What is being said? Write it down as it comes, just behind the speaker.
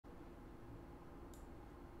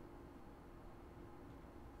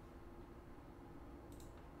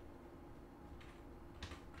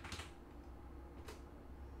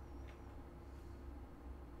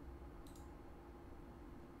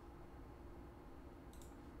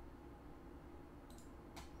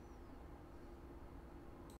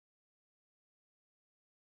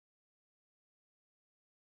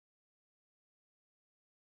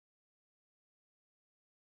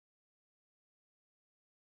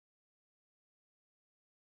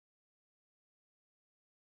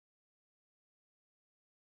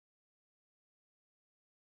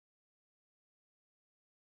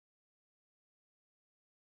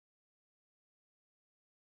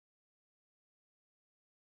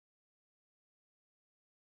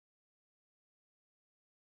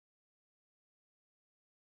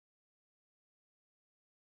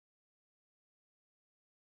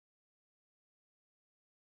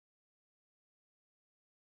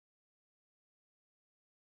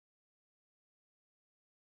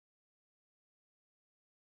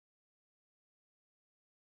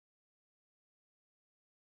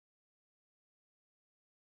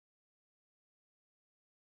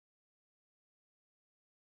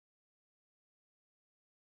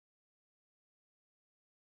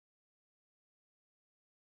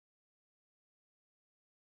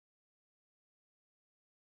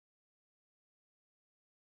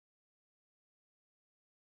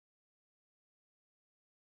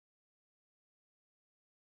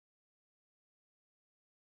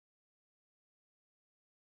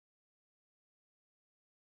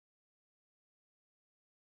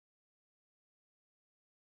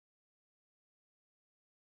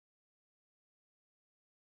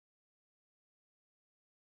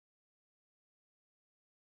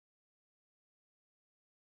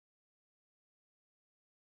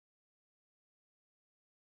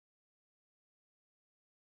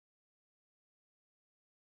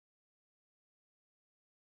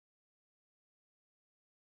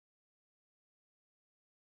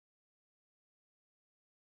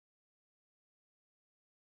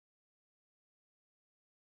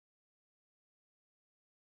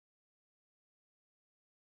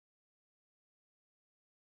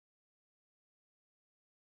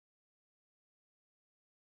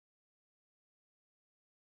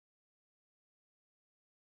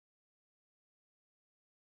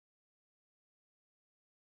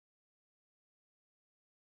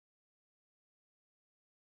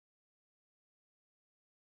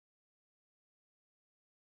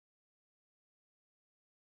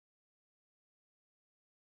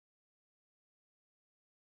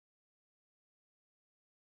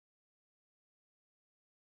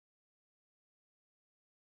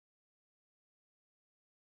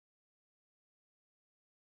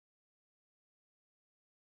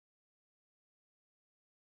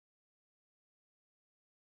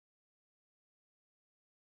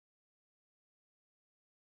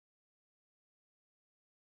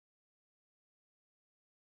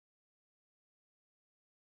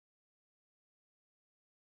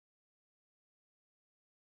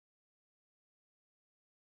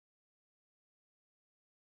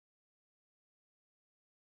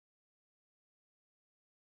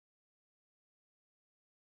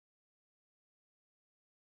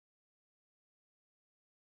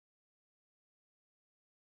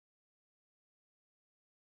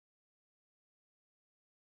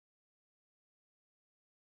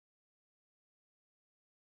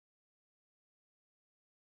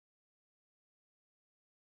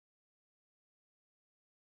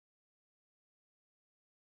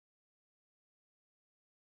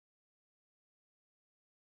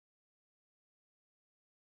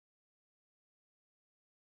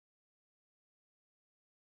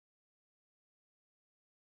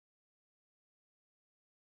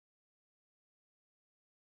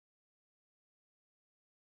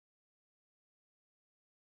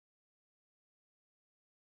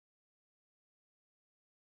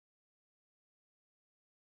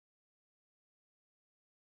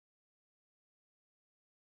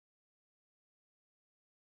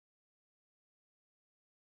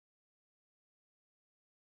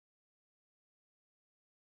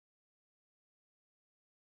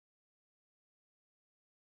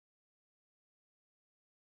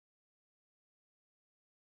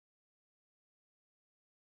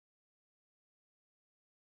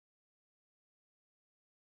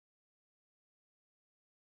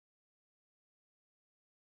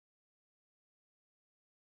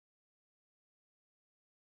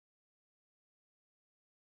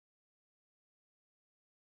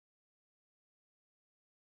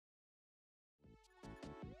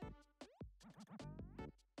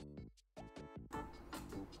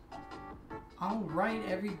All right,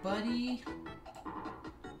 everybody.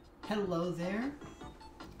 Hello there.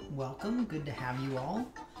 Welcome. Good to have you all.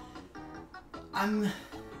 I'm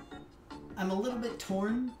a little bit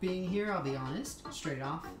torn being here, I'll be honest, straight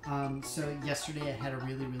off. So yesterday I had a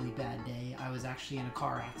really, really bad day. I was actually in a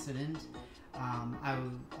car accident. I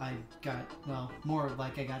got, well, more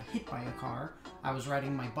like I got hit by a car. I was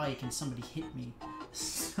riding my bike and somebody hit me.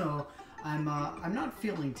 So I'm not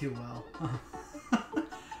feeling too well.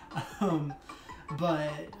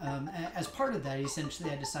 As part of that,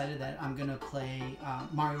 essentially I decided that I'm gonna play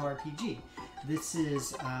Mario RPG. This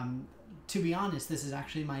is, to be honest, this is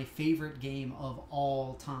actually my favorite game of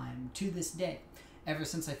all time to this day, ever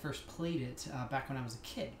since I first played it back when I was a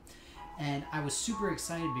kid. And I was super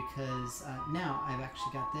excited because now I've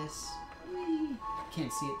actually got this.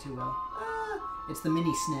 Can't see it too well. It's the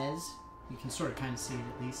mini SNES. You can sort of kind of see it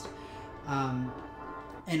at least.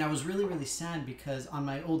 And I was really, really sad because on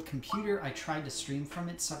my old computer, I tried to stream from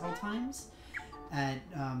it several times at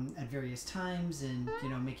various times and, you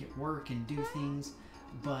know, make it work and do things.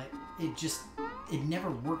 But it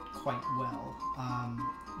never worked quite well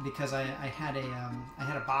because I had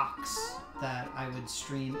a box that I would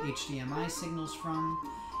stream HDMI signals from,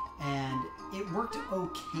 and it worked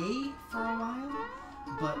okay for a while,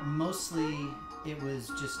 but mostly it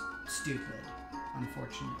was just stupid,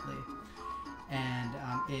 unfortunately. And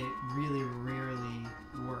it really rarely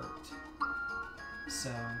worked. So,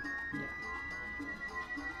 yeah.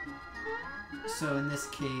 So in this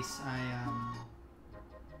case, I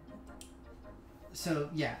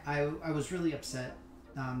was really upset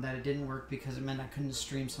that it didn't work because it meant I couldn't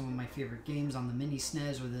stream some of my favorite games on the mini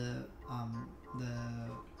SNES or the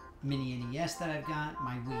mini NES that I've got,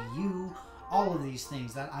 my Wii U, all of these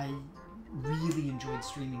things that I really enjoyed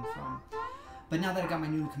streaming from. But now that I got my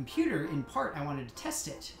new computer, in part, I wanted to test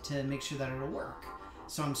it to make sure that it'll work.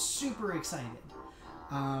 So I'm super excited.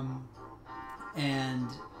 And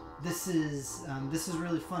this is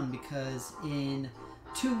really fun because in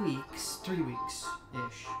 2 weeks, 3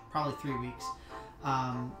 weeks-ish, probably 3 weeks,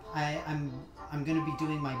 I'm going to be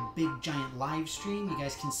doing my big giant live stream. You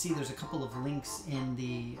guys can see there's a couple of links in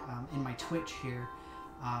the in my Twitch here.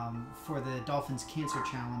 For the Dolphins Cancer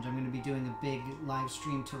Challenge. I'm going to be doing a big live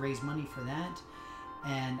stream to raise money for that,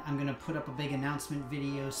 and I'm going to put up a big announcement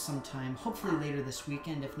video sometime, hopefully later this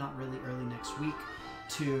weekend, if not really early next week,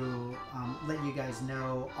 to let you guys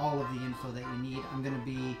know all of the info that you need. I'm going to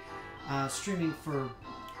be streaming for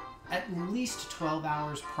at least 12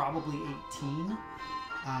 hours, probably 18,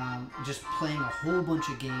 just playing a whole bunch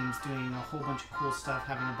of games, doing a whole bunch of cool stuff,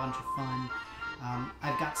 having a bunch of fun.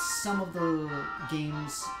 I've got some of the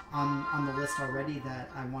games on the list already that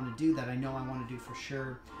I want to do, that I know I want to do for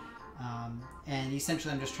sure. And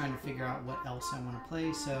essentially I'm just trying to figure out what else I want to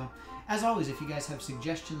play. So, as always, if you guys have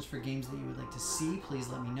suggestions for games that you would like to see, please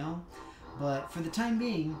let me know. But for the time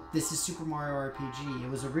being, this is Super Mario RPG. It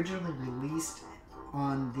was originally released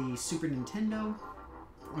on the Super Nintendo,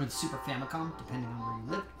 or the Super Famicom, depending on where you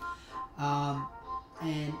lived.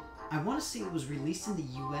 And I want to say it was released in the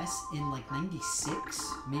US in like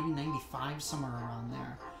 96, maybe 95, somewhere around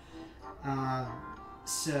there.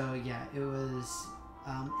 So yeah, it was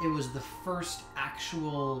the first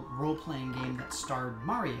actual role-playing game that starred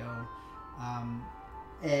Mario.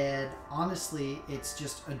 And honestly, it's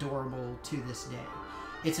just adorable to this day.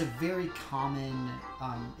 It's a very common,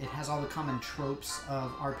 it has all the common tropes of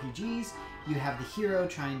RPGs. You have the hero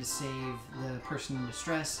trying to save the person in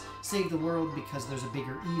distress, save the world because there's a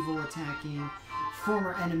bigger evil attacking.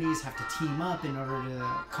 Former enemies have to team up in order to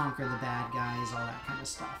conquer the bad guys, all that kind of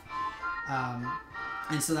stuff.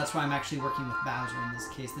 And so that's why I'm actually working with Bowser in this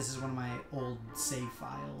case. This is one of my old save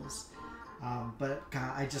files. But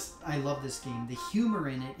God, I love this game. The humor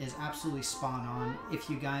in it is absolutely spot on. If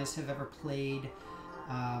you guys have ever played,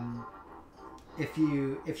 if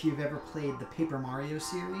you've ever played the Paper Mario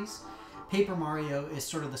series, Paper Mario is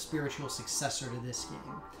sort of the spiritual successor to this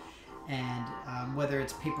game. And whether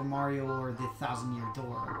it's Paper Mario or the Thousand-Year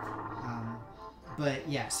Door. But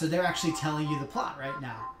yeah, so they're actually telling you the plot right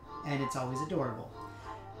now. And it's always adorable.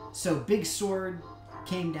 So Big Sword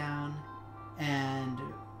came down, and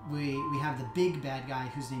we have the big bad guy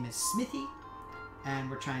whose name is Smithy, and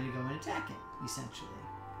we're trying to go and attack him, essentially.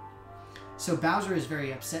 So Bowser is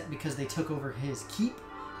very upset because they took over his keep.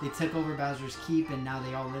 They took over Bowser's keep, and now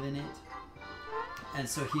they all live in it. And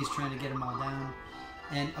so he's trying to get them all down.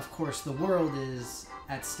 And of course, the world is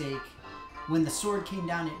at stake. When the sword came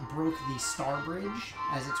down, it broke the Star Bridge,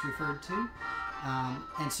 as it's referred to.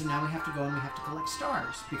 And so now we have to go and we have to collect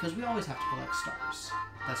stars, because we always have to collect stars.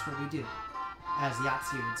 That's what we do, as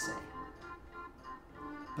Yahtzee would say.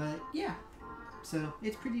 But yeah, so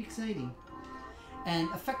it's pretty exciting. And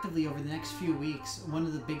effectively, over the next few weeks, one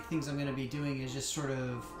of the big things I'm going to be doing is just sort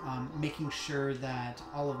of making sure that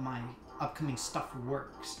all of my upcoming stuff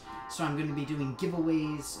works. So I'm going to be doing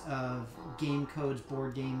giveaways of game codes,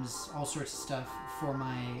 board games, all sorts of stuff for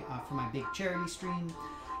my big charity stream.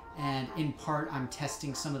 And in part, I'm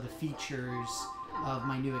testing some of the features of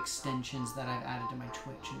my new extensions that I've added to my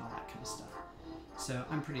Twitch and all that kind of stuff. So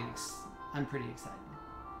I'm pretty excited.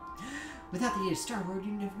 Without the aid of Star Road,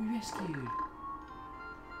 you'd never be rescued.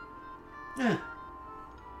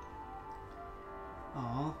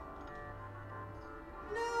 Aw.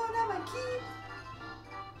 No, not my key.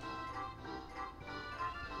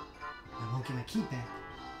 I won't get my key back.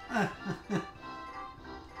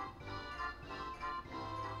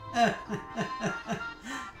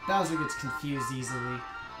 Bowser gets confused easily.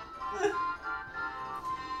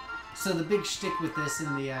 So the big shtick with this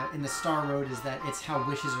in the Star Road is that it's how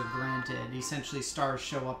wishes are granted. Essentially, stars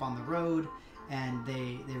show up on the road, and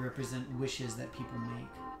they represent wishes that people make.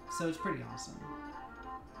 So it's pretty awesome.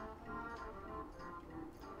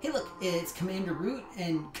 Hey look, it's Commander Root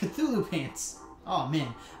and Cthulhu Pants. Oh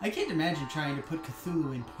man, I can't imagine trying to put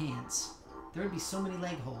Cthulhu in pants. There would be so many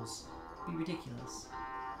leg holes. It'd be ridiculous.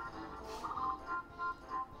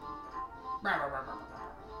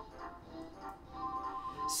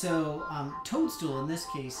 So, Toadstool in this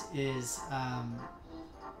case is,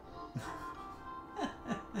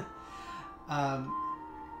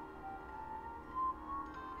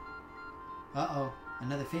 uh-oh,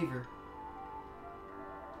 another favor.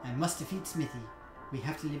 I must defeat Smithy. We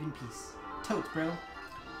have to live in peace. Totes, bro.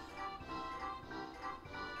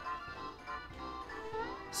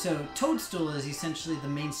 So, Toadstool is essentially the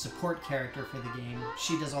main support character for the game.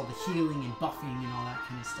 She does all the healing and buffing and all that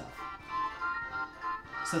kind of stuff.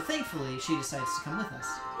 So, thankfully, she decides to come with us.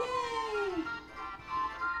 Yay!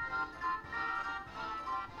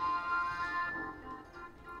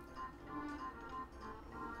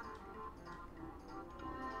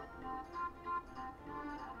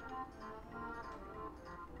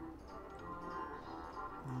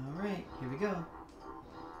 Alright, here we go.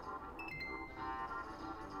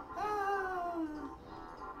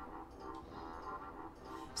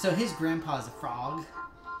 So his grandpa's a frog.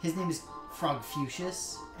 His name is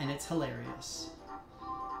Frogfucius, and it's hilarious.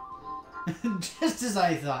 Just as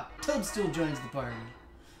I thought, Toadstool joins the party.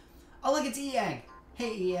 Oh look, it's Eag!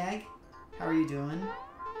 Hey Eag, how are you doing?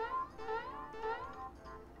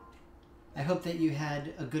 I hope that you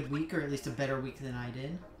had a good week, or at least a better week than I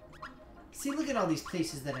did. See, look at all these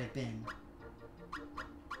places that I've been.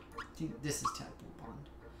 This is Tadpole Pond.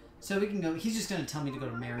 So we can go, he's just going to tell me to go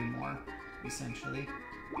to Marymore, essentially.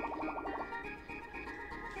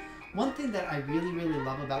 One thing that I really, really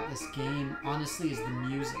love about this game, honestly, is the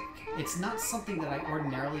music. It's not something that I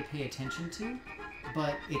ordinarily pay attention to,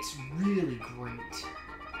 but it's really great.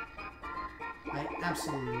 I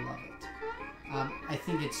absolutely love it. I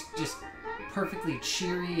think it's just perfectly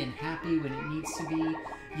cheery and happy when it needs to be.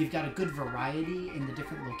 You've got a good variety in the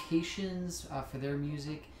different locations for their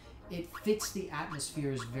music. It fits the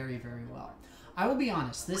atmospheres very, very well. I will be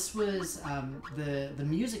honest, this was, the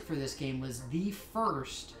music for this game was the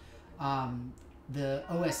first, the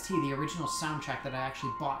OST, the original soundtrack that I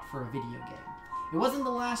actually bought for a video game. It wasn't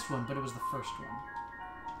the last one, but it was the first one.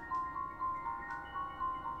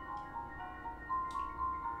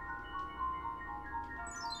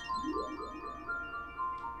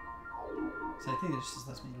 So I think this just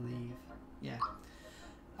lets me leave. Yeah.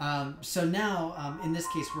 So now, in this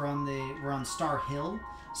case, we're on Star Hill,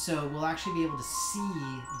 so we'll actually be able to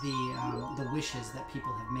see the wishes that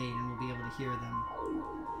people have made, and we'll be able to hear them.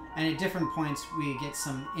 And at different points, we get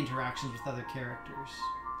some interactions with other characters.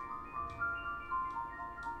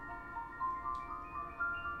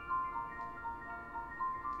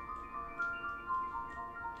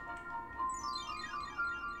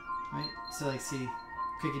 Right? So, like, see,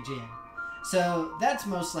 Cricket Jam. So, that's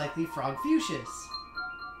most likely Frogfucius.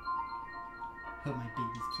 Hope my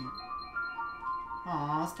baby's cute.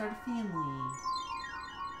 Aw, start a family.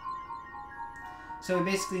 So we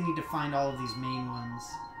basically need to find all of these main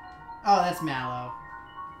ones. Oh, that's Mallow.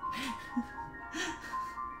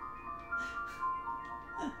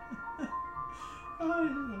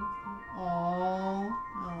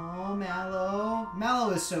 Oh, Mallow.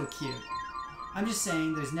 Mallow is so cute. I'm just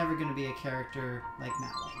saying there's never going to be a character like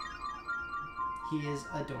Mallow. He is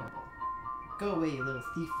adorable. Go away, you little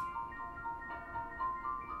thief.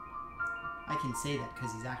 I can say that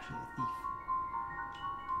because he's actually a thief.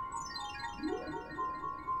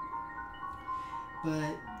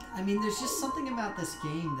 But, I mean, there's just something about this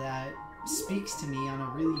game that speaks to me on a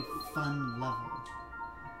really fun level.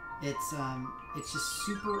 It's just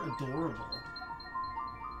super adorable.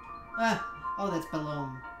 Ah, oh, that's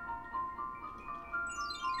Bellome.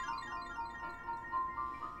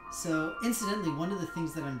 So, incidentally, one of the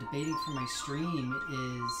things that I'm debating for my stream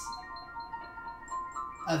is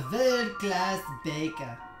a world-class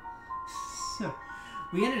baker. So,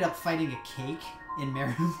 we ended up fighting a cake in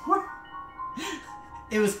Marymoor.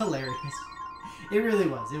 It was hilarious. It really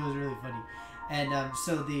was. It was really funny. And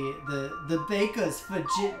so the bakers,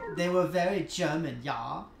 they were very German,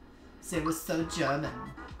 yeah. They were so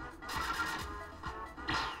German.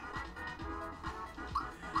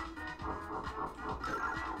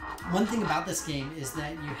 One thing about this game is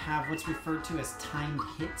that you have what's referred to as timed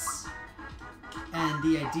hits. And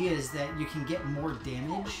the idea is that you can get more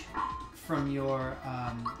damage from your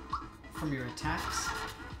attacks,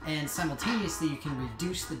 and simultaneously you can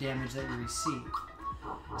reduce the damage that you receive.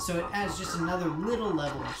 So it adds just another little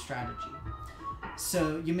level of strategy.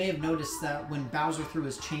 So you may have noticed that when Bowser threw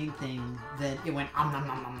his chain thing, then it went nom nom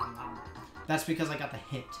nom nom nom nom. That's because I got the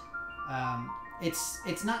hit.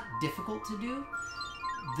 It's not difficult to do.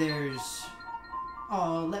 There's...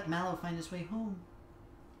 Oh, let Mallow find his way home.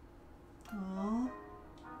 Aww.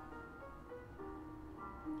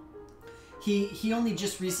 He only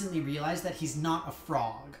just recently realized that he's not a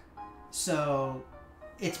frog. So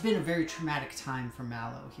it's been a very traumatic time for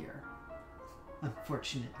Mallow here.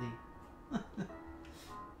 Unfortunately.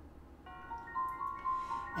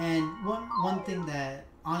 And one thing that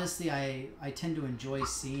honestly I tend to enjoy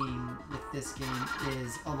seeing with this game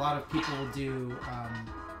is a lot of people will do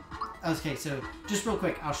okay, so just real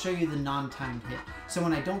quick, I'll show you the non-timed hit. So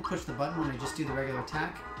when I don't push the button, when I just do the regular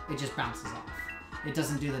attack, it just bounces off. It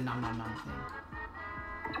doesn't do the nom nom nom thing.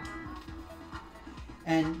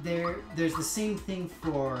 And there's the same thing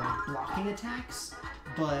for blocking attacks,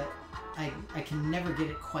 but I can never get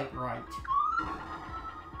it quite right.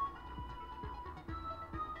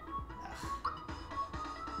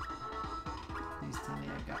 Please tell me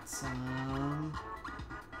I got some...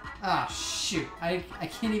 Ah, shoot. I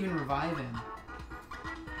can't even revive him.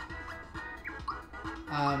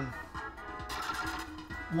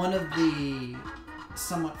 One of the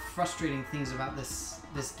somewhat frustrating things about this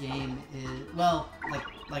game is, well,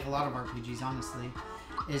 like a lot of RPGs, honestly,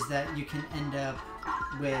 is that you can end up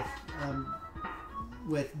with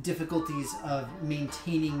difficulties of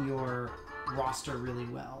maintaining your roster really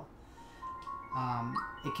well.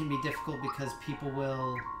 It can be difficult because people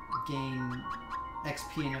will gain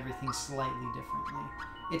XP and everything slightly differently.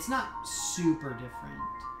 It's not super different,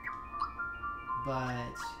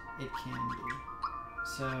 but it can be.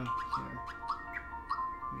 So, here.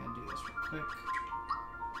 I'm gonna do this real quick.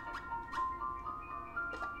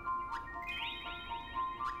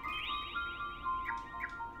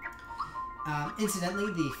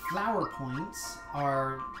 Incidentally, the flower points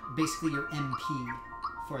are basically your MP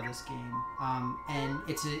for this game. And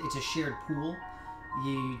it's a shared pool.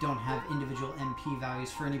 You don't have individual MP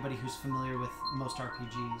values for anybody who's familiar with most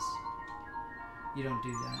RPGs. You don't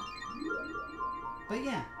do that. But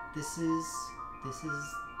yeah, this is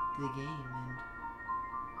the game.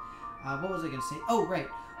 And what was I going to say? Oh, right.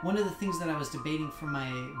 One of the things that I was debating for my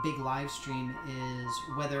big live stream is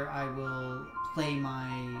whether I will play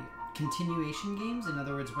my continuation games. In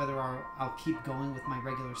other words, whether I'll keep going with my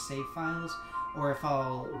regular save files, or if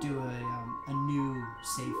I'll do a new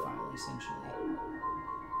save file, essentially.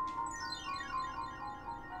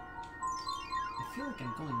 I feel like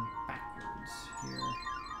I'm going backwards here.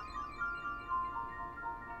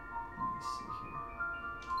 Let me see here.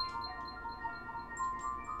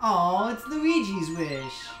 Oh, it's Luigi's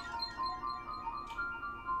wish!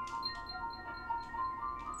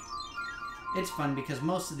 It's fun because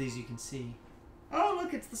most of these you can see. Oh,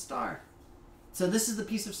 look, it's the star. So this is the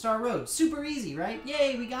piece of Star Road. Super easy, right?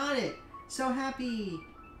 Yay, we got it! So happy!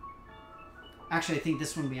 Actually, I think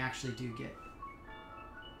this one we actually do get.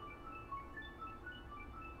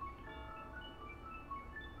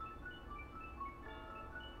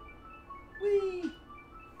 Whee!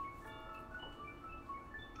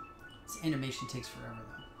 This animation takes forever, though.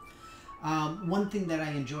 One thing that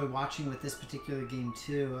I enjoy watching with this particular game,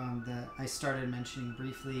 too, that I started mentioning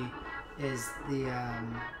briefly, is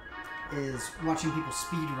is watching people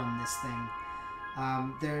speedrun this thing.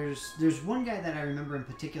 There's one guy that I remember in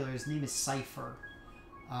particular. His name is Cypher,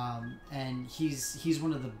 and he's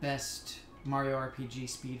one of the best Mario RPG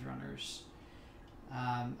speedrunners.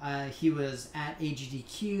 He was at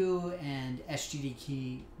AGDQ and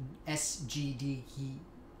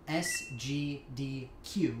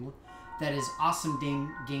SGDQ. That is Awesome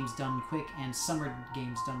Games Done Quick and Summer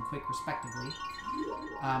Games Done Quick, respectively.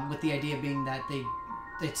 With the idea being that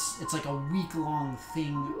it's like a week-long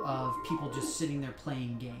thing of people just sitting there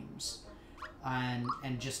playing games.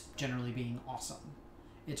 and just generally being awesome.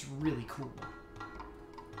 It's really cool.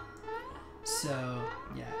 So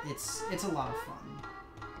yeah, it's a lot of fun.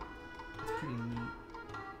 It's pretty neat.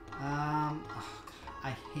 Oh God,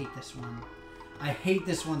 I hate this one. I hate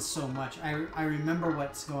this one so much. I remember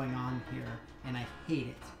what's going on here, and I hate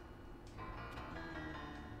it.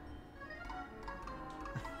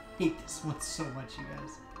 I hate this one so much, you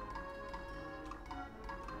guys.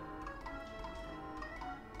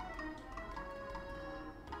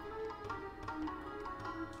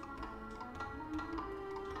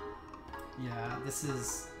 Yeah, this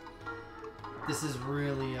is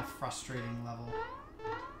really a frustrating level.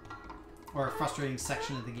 Or a frustrating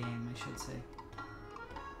section of the game, I should say.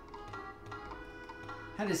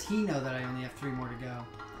 How does he know that I only have 3 more to go?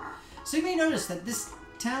 So you may notice that this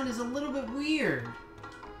town is a little bit weird.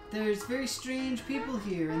 There's very strange people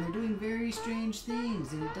here, and they're doing very strange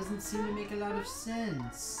things, and it doesn't seem to make a lot of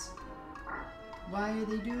sense. Why are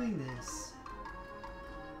they doing this?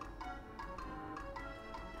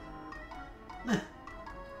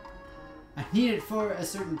 I need it for a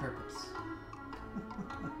certain purpose.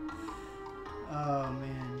 Oh,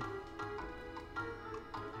 man.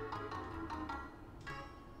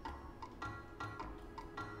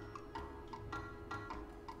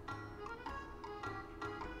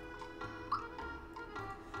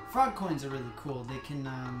 Frog coins are really cool. They can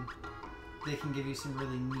give you some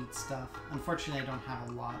really neat stuff. Unfortunately, I don't have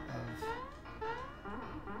a lot of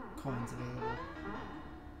coins available.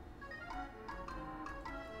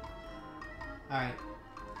 Alright.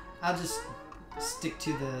 I'll just stick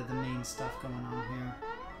to the main stuff going on here.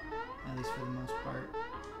 At least for the most part.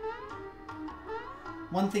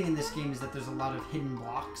 One thing in this game is that there's a lot of hidden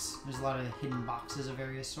blocks. There's a lot of hidden boxes of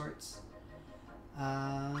various sorts.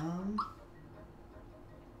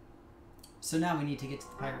 So now we need to get to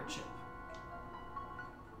the pirate ship.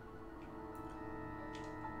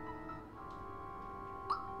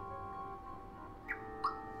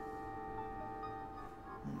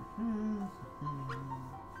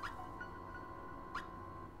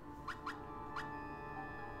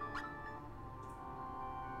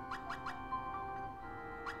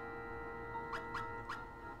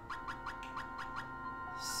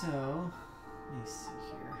 So, let me see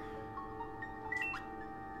here.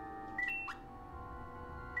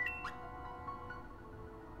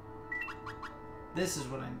 This is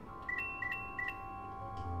what I need.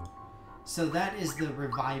 So that is the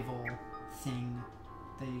revival thing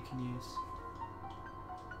that you can use.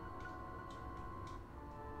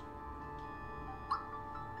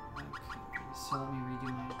 Okay, so let me redo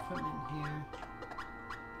my equipment here.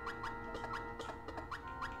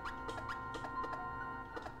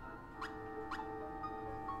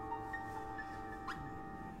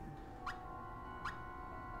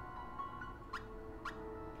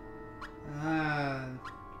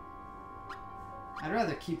 I'd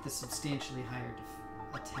rather keep the substantially higher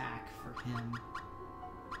attack for him.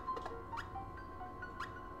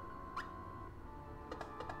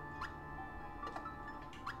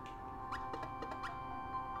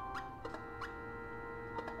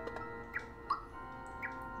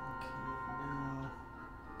 Okay, now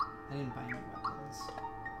I didn't buy any weapons.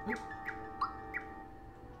 Oop.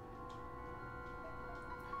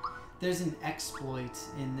 There's an exploit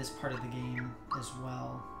in this part of the game as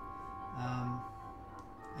well.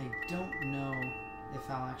 I don't know if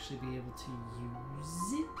I'll actually be able to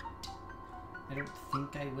use it. I don't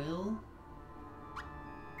think I will.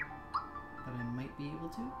 But I might be able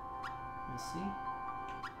to. We'll see.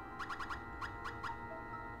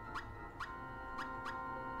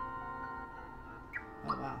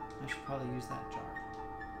 Oh wow, I should probably use that jar.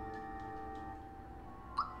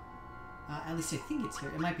 At least I think it's here.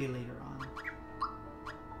 It might be later on.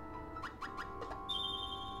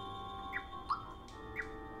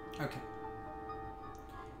 Okay.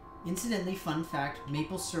 Incidentally, fun fact,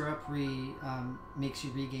 maple syrup makes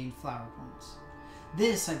you regain flower points.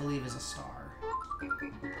 This, I believe, is a star.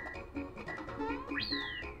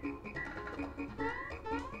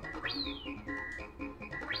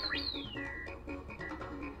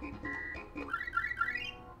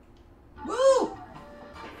 Woo!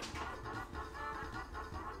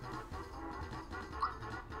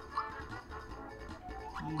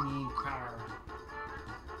 You need power.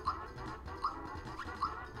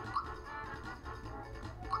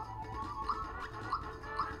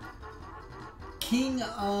 King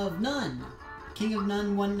of None. King of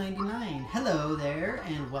None 199. Hello there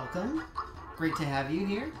and welcome. Great to have you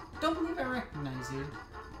here. Don't believe I recognize you.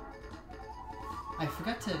 I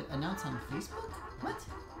forgot to announce on Facebook? What?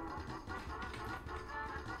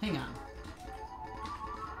 Hang on.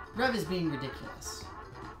 Rev is being ridiculous.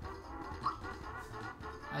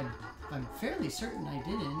 fairly certain I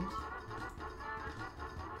didn't.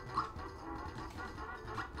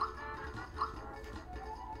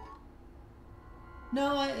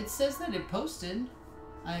 No, it says that it posted.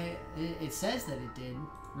 It says that it did,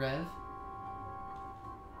 Rev.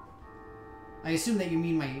 I assume that you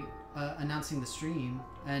mean my announcing the stream,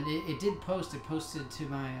 and it did post. It posted to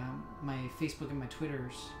my my Facebook and my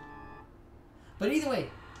Twitters. But either way,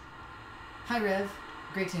 hi Rev,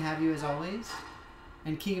 great to have you as always.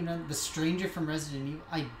 And King of None, the stranger from Resident Evil.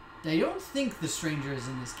 I don't think the stranger is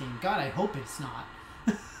in this game. God, I hope it's not.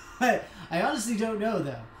 I honestly don't know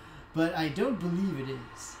though, but I don't believe it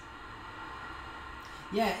is.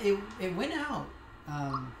 Yeah, it went out.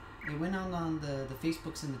 It went out on the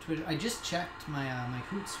Facebooks and the Twitter. I just checked my my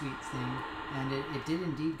Hootsuite thing, and it did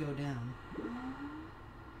indeed go down.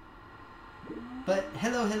 But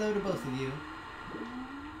hello to both of you.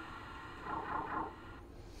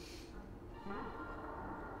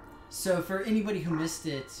 So for anybody who missed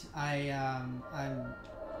it, I'm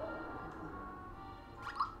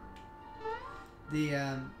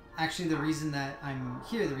actually the reason that I'm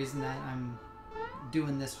here, the reason that I'm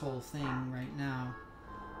doing this whole thing right now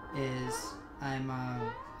is I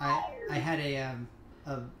had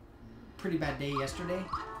a pretty bad day yesterday,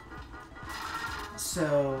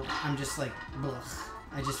 so I'm just like blech.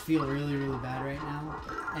 I just feel really bad right now,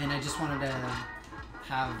 and I just wanted to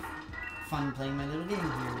have fun playing my little game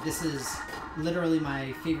here. This is literally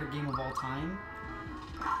my favorite game of all time,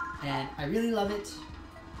 and I really love it.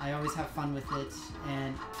 I always have fun with it,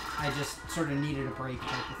 and I just sort of needed a break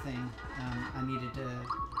type of thing. I needed to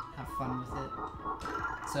have fun with it.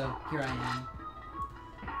 So here I am.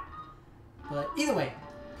 But either way,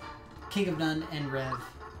 King of None and Rev,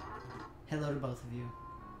 hello to both of you.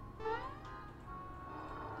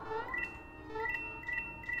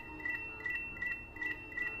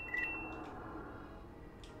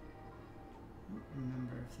 I don't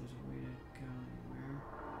remember if there's a way to go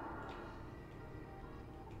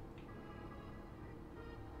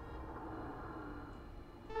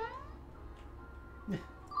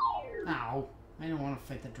anywhere. Ow. I don't want to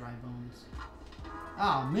fight the dry bones.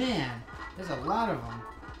 Oh man, there's a lot of them.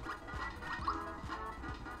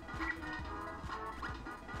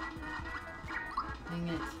 Dang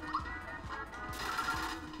it.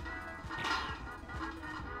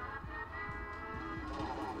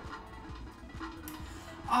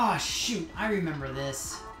 Oh shoot, I remember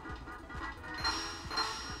this.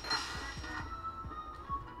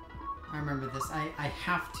 I remember this. I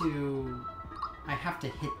have to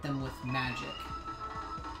hit them with magic.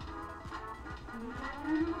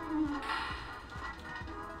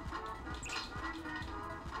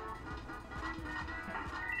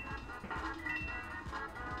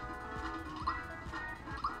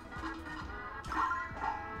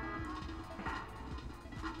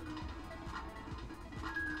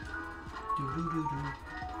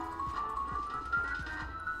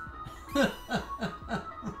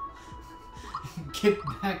 Get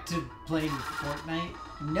back to playing Fortnite?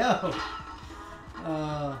 No!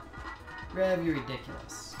 Rev, you're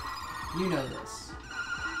ridiculous. You know this.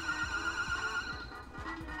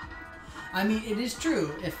 I mean, it is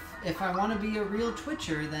true. If I want to be a real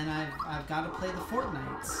Twitcher, then I've got to play the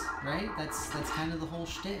Fortnites, right? That's kind of the whole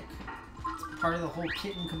shtick. It's part of the whole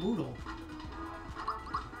kit and caboodle.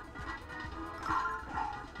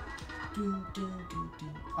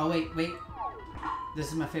 Oh wait. This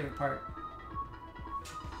is my favorite part.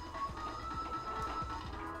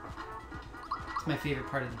 It's my favorite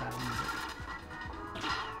part of the battle music.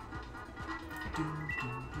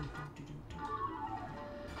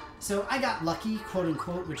 So I got lucky, quote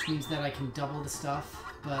unquote, which means that I can double the stuff,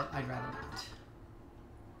 but I'd rather not.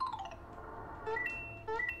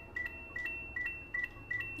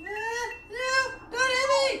 No, don't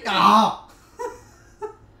hit me! Oh!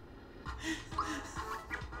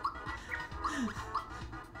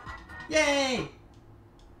 Yay!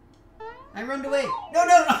 I runned away. No!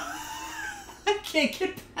 I can't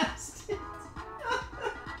get past it.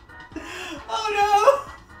 Oh no!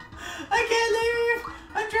 I can't leave!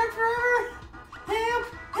 I'm trapped forever! Help!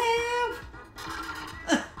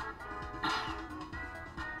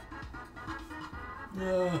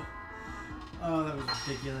 No. Oh, that was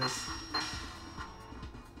ridiculous.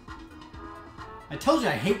 I told you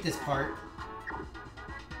I hate this part.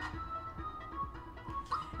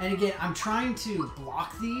 And again, I'm trying to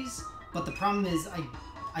block these, but the problem is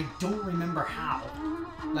I don't remember how.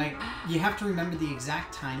 Like, you have to remember the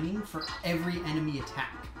exact timing for every enemy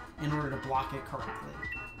attack in order to block it correctly.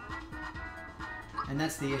 And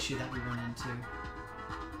that's the issue that we run into.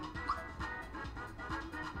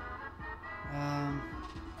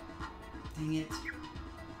 Dang it.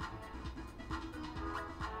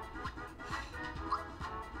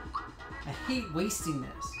 hate wasting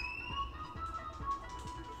this.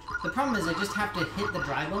 The problem is I just have to hit the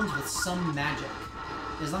dry bones with some magic.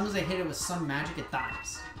 As long as I hit it with some magic, it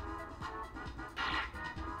dies.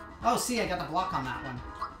 Oh, see, I got the block on that one.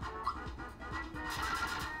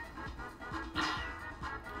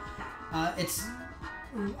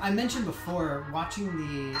 I mentioned before, watching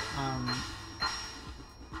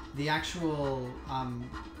the actual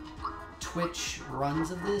Twitch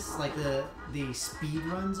runs of this, like the speed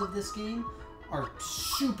runs of this game, are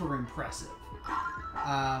super impressive.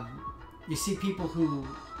 You see people who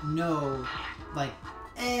know, like,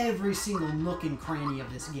 every single nook and cranny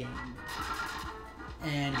of this game,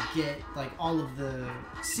 and get, like, all of the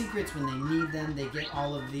secrets when they need them. They get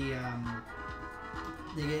all of the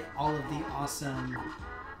awesome,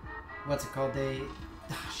 what's it called? They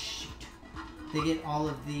get all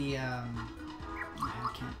of the, I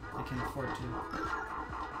can't afford to.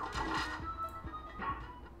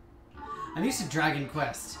 I'm used to Dragon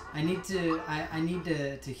Quest. I need to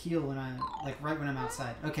heal when right when I'm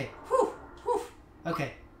outside. Okay. Whew. Whew.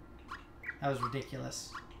 Okay. That was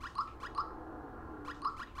ridiculous.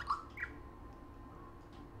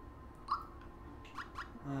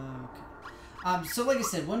 Okay. So like I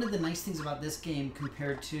said, one of the nice things about this game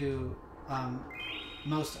compared to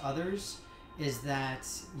most others is that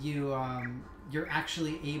you're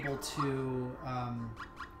actually able to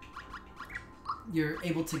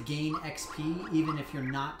gain XP even if you're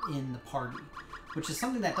not in the party, which is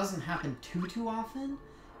something that doesn't happen too often.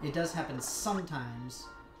 It does happen sometimes,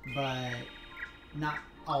 but not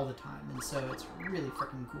all the time, and so it's really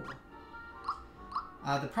freaking cool.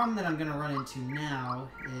 The problem that I'm going to run into now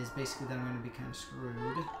is basically that I'm going to be kind of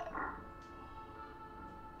screwed.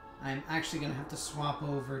 I'm actually going to have to swap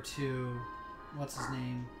over to, what's his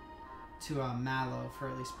name, to Mallow for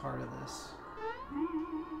at least part of this.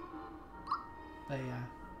 But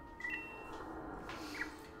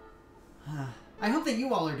yeah. I hope that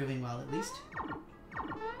you all are doing well, at least.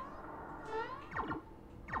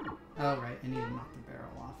 Oh, right, I need to knock the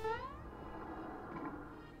barrel off.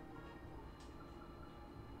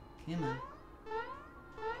 Come on.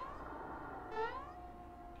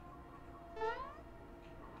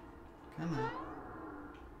 Come on.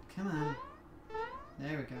 Come on.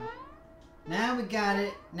 There we go. Now we got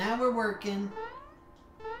it. Now we're working.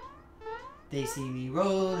 They see me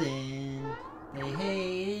rolling. They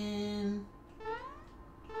hating.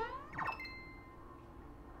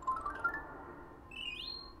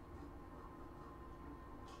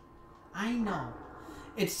 I know.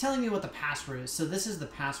 It's telling me what the password is. So this is the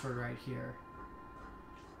password right here.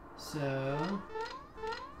 So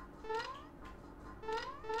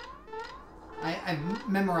I've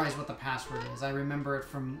memorized what the password is. I remember it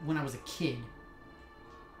from when I was a kid.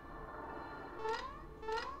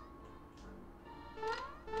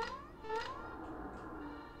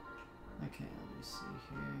 Okay, let me see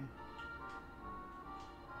here.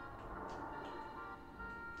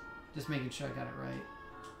 Just making sure I got it right.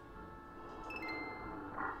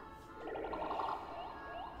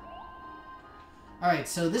 Alright,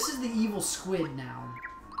 so this is the evil squid now.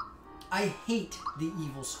 I hate the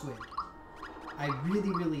evil squid. I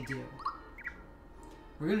really, really do.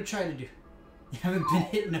 We're gonna try to do... You haven't been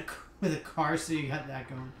hit with a car, so you got that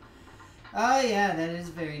going. Oh yeah, that is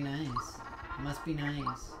very nice. Must be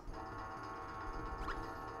nice.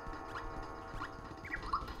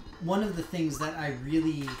 One of the things that I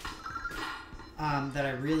really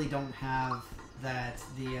don't have that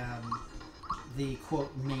the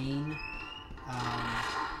quote main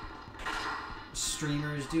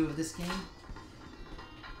streamers do of this game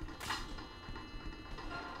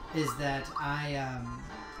is that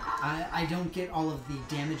I don't get all of the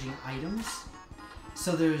damaging items.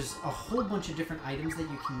 So there's a whole bunch of different items that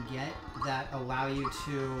you can get that allow you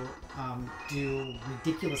to do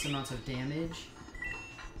ridiculous amounts of damage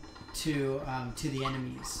to the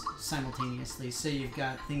enemies simultaneously. So you've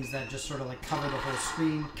got things that just sort of like cover the whole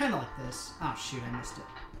screen, kind of like this. Oh shoot, I missed it.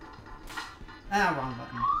 Ah, wrong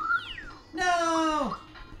button. No!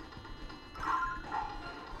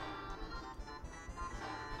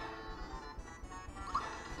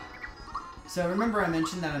 So remember I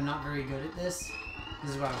mentioned that I'm not very good at this?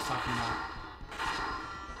 This is what I was talking about.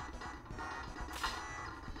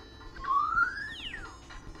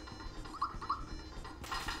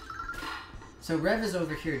 So Rev is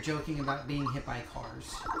over here joking about being hit by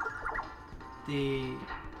cars.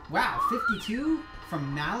 Wow, 52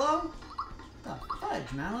 from Mallow? What the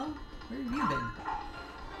fudge, Mallow? Where have you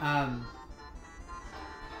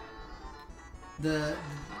been?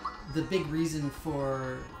 The big reason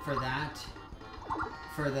for that,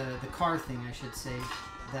 for the car thing, I should say,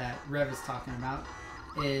 that Rev is talking about,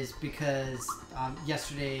 is because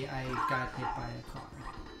yesterday I got hit by a car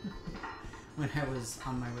when I was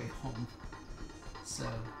on my way home. So,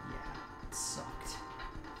 yeah, it sucked.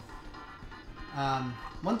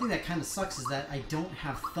 One thing that kind of sucks is that I don't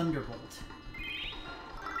have Thunderbolt,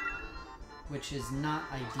 which is not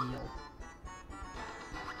ideal.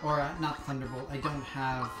 Or, not Thunderbolt, I don't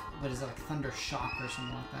have, what is it, like Thunder Shock or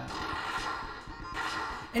something like that.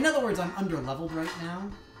 In other words, I'm under-leveled right now.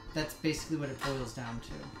 That's basically what it boils down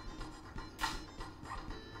to.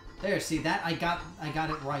 There, see, that, I got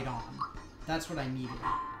it right on. That's what I needed.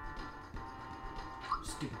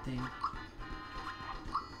 Stupid thing.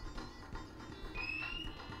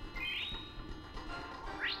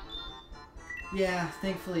 Yeah,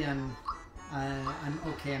 thankfully I'm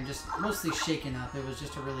okay. I'm just mostly shaken up. It was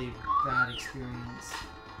just a really bad experience.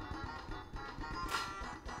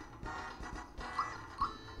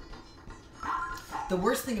 The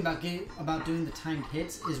worst thing about doing the timed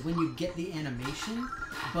hits is when you get the animation,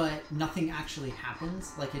 but nothing actually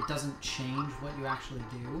happens. Like, it doesn't change what you actually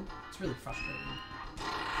do. It's really frustrating.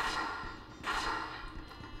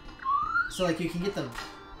 So, like, you can get the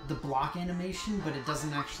block animation, but it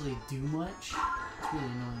doesn't actually do much. It's really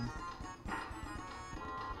annoying.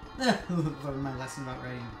 Learned my lesson about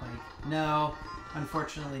riding a bike. No,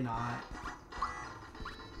 unfortunately not.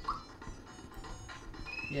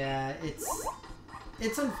 Yeah,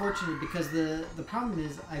 it's unfortunate because the problem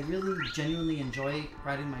is I really genuinely enjoy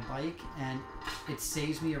riding my bike, and it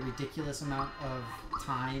saves me a ridiculous amount of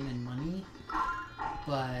time and money.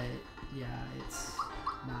 But yeah, it's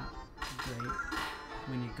not great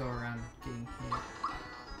when you go around getting hit.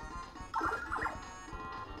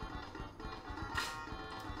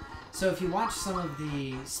 So if you watch some of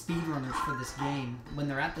the speedrunners for this game, when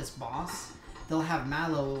they're at this boss, they'll have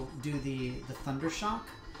Mallow do the Thunder Shock,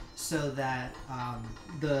 so that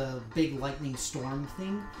the big lightning storm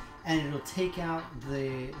thing, and it'll take out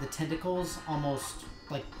the tentacles almost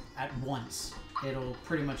like at once. It'll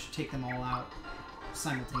pretty much take them all out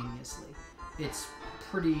simultaneously. It's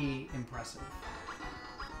pretty impressive.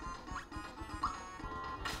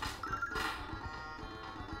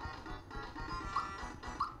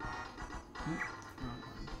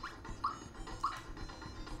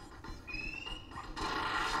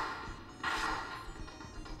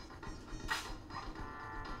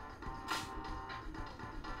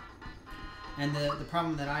 And the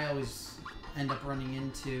problem that I always end up running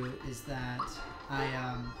into is that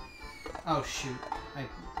oh shoot, I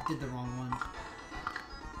did the wrong one.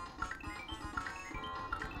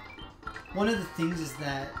 One of the things is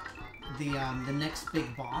that the next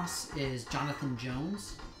big boss is Jonathan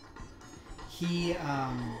Jones. He's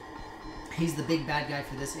the big bad guy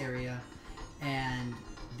for this area, and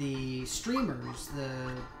the streamers,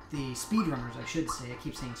 the speedrunners, I should say, I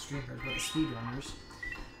keep saying streamers, but the speedrunners,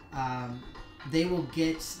 they will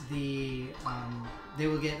get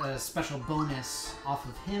a special bonus off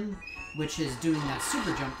of him, which is doing that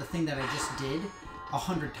super jump, the thing that I just did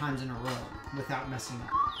 100 times in a row without messing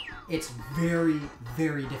up. It's very,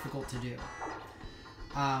 very difficult to do.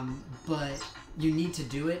 But you need to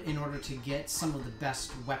do it in order to get some of the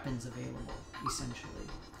best weapons available, essentially.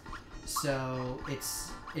 So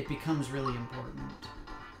it becomes really important.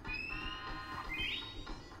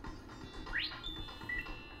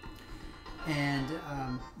 And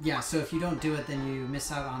yeah, so if you don't do it, then you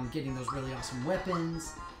miss out on getting those really awesome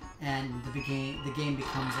weapons, and the game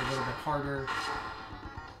becomes a little bit harder.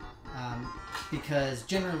 Because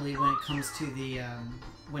generally, when it comes to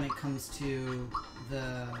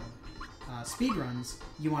the speed runs,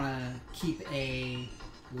 you want to keep a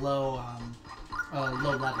low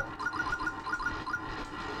level.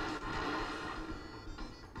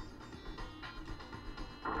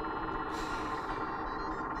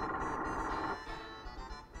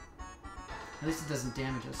 At least it doesn't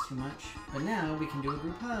damage us too much. But now we can do a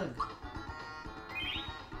group hug.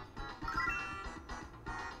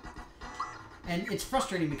 And it's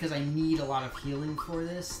frustrating because I need a lot of healing for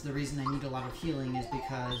this. The reason I need a lot of healing is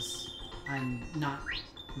because I'm not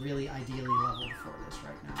really ideally leveled for this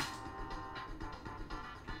right now.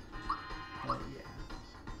 But yeah.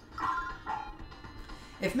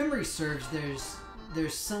 If memory serves,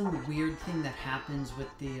 there's some weird thing that happens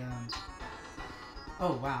with the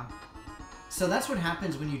oh wow. So that's what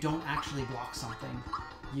happens when you don't actually block something.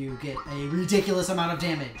 You get a ridiculous amount of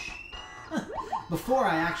damage. Before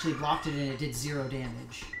I actually blocked it and it did 0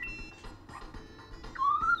 damage.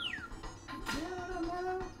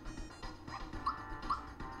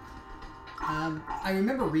 I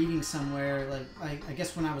remember reading somewhere, like, I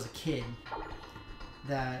guess when I was a kid,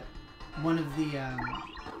 that one of the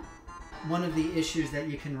one of the issues that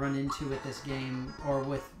you can run into with this game or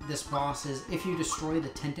with this boss is if you destroy the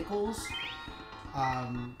tentacles,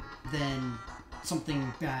 then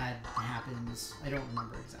something bad happens. I don't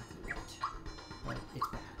remember exactly what, but it's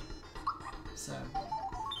bad. So,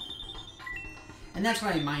 and that's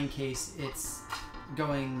why in Mind Case it's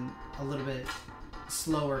going a little bit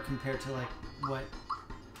slower compared to like what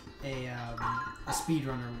a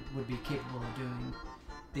speedrunner would be capable of doing,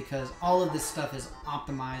 because all of this stuff is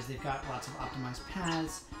optimized. They've got lots of optimized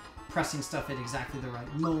paths, pressing stuff at exactly the right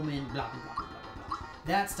moment, blah blah blah blah blah blah.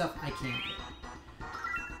 That stuff I can't do.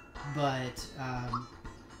 But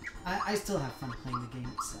I still have fun playing the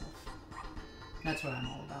game itself. That's what I'm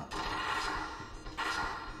all about.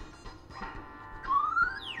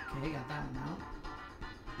 Okay, got that one out.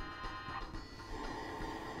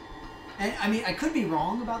 And, I mean, I could be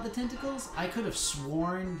wrong about the tentacles. I could have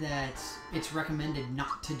sworn that it's recommended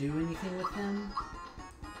not to do anything with them.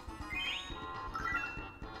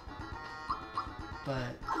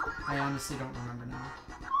 But I honestly don't remember now.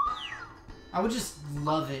 I would just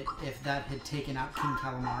love it if that had taken out King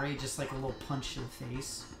Calamari, just like a little punch to the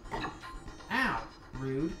face. Ow!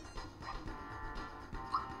 Rude.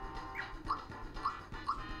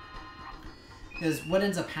 Because what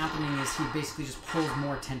ends up happening is he basically just pulls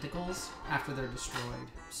more tentacles after they're destroyed.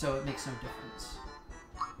 So it makes no difference.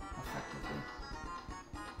 Effectively.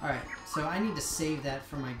 Alright, so I need to save that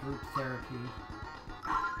for my group therapy.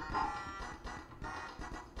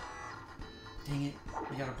 Dang it.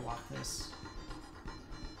 We gotta block this.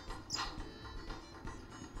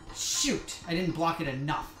 Shoot! I didn't block it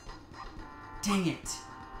enough. Dang it.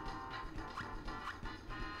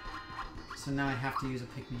 So now I have to use a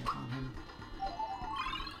pick-me-up on him.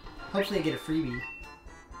 Hopefully I get a freebie.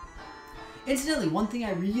 Incidentally, one thing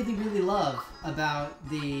I really, really love about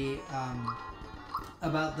the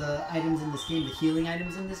items in this game, the healing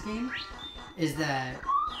items in this game, is that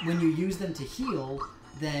when you use them to heal,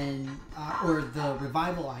 then, or the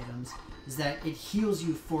revival items, is that it heals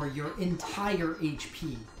you for your entire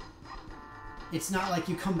HP. It's not like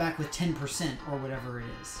you come back with 10% or whatever it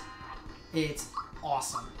is. It's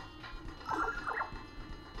awesome.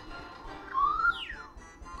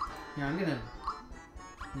 Here, I'm gonna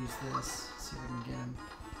use this, see if I can get him.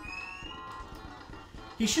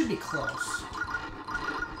 He should be close.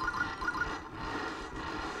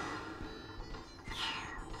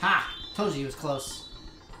 Ha! Told you he was close.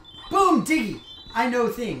 Boom! Diggy! I know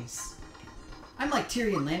things. I'm like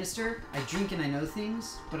Tyrion Lannister. I drink and I know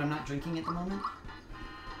things, but I'm not drinking at the moment.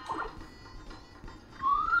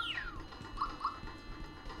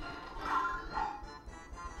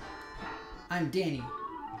 I'm Danny.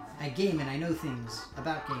 I game and I know things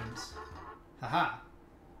about games. Haha.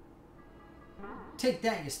 Take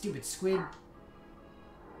that, you stupid squid.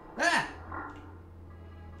 Ah!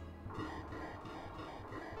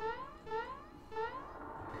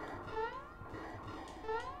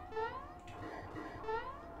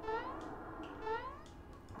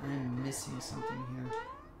 I'm missing something here.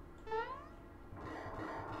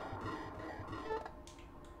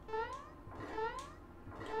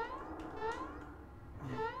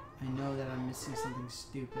 I know that I'm missing something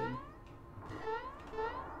stupid.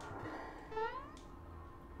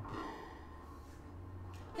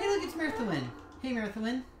 Hey, look, it's Mirthawin. Hey,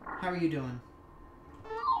 Mirthawin. How are you doing?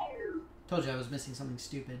 Told you I was missing something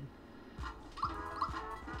stupid.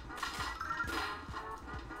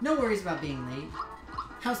 No worries about being late.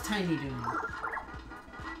 How's Tiny doing?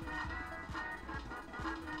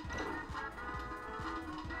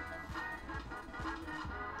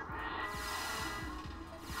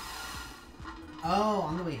 Oh,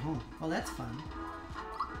 on the way home. Well, that's fun.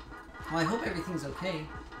 Well, I hope everything's okay.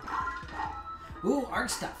 Ooh, art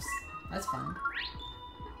stuffs. That's fun.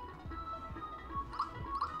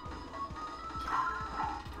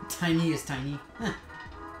 Tiny is tiny.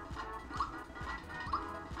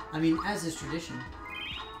 I mean, as is tradition.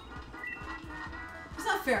 It's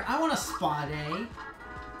not fair. I want a spa day.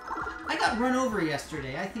 I got run over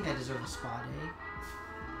yesterday. I think I deserve a spa day.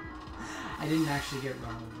 I didn't actually get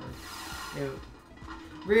run over. It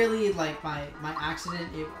really, like, my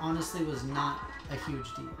accident, it honestly was not a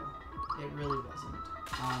huge deal. It really wasn't.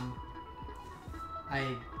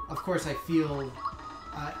 Of course, I feel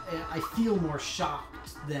more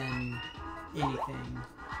shocked than anything,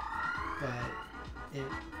 but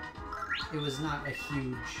it was not a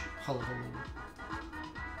huge hullabaloo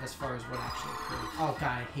as far as what actually occurred. Oh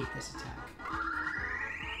god, I hate this attack.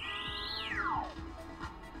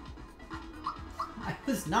 I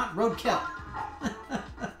was not roadkill.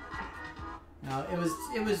 No, it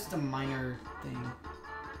was a minor thing.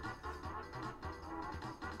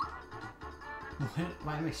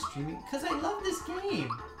 Why am I streaming? Because I love this game.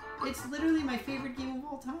 It's literally my favorite game of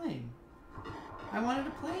all time. I wanted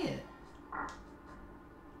to play it.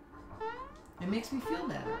 It makes me feel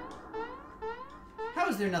better. How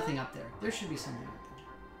is there nothing up there? There should be something up there.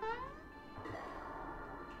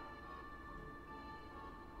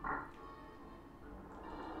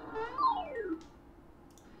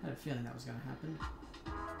 I had a feeling that was going to happen.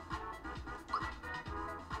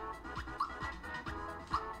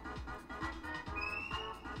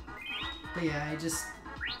 But yeah,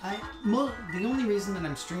 the only reason that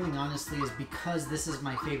I'm streaming, honestly, is because this is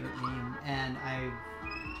my favorite game, and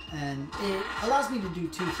it allows me to do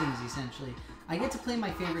two things, essentially. I get to play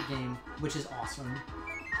my favorite game, which is awesome,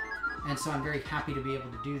 and so I'm very happy to be able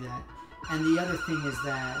to do that. And the other thing is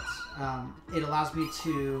that it allows me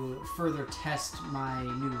to further test my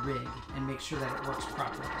new rig and make sure that it works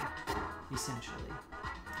properly, essentially.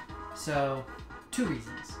 So, two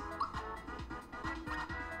reasons.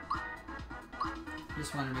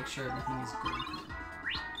 Just want to make sure everything is good.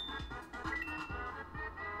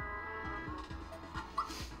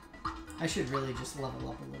 I should really just level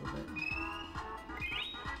up a little bit.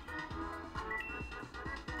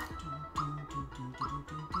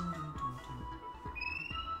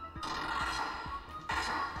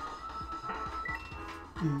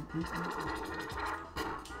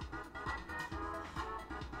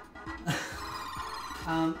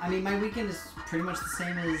 I mean, my weekend is pretty much the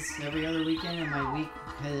same as every other weekend, and my week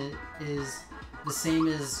is the same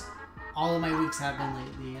as all of my weeks have been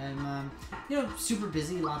lately. I'm, you know, super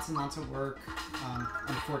busy, lots and lots of work.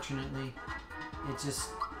 Unfortunately, it just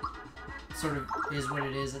sort of is what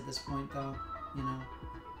it is at this point, though, you know.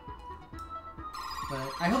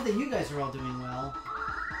 But I hope that you guys are all doing well.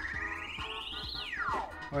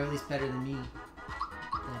 Or at least better than me,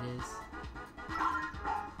 that is.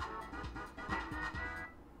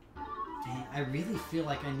 Dang, I really feel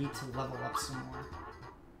like I need to level up some more.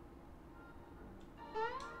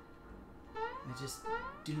 I just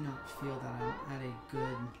do not feel that I'm at a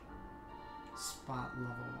good spot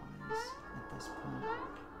level-wise at this point.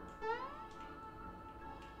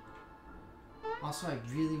 Also, I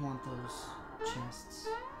really want those chests,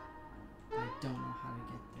 but I don't know how to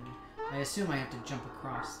get there. I assume I have to jump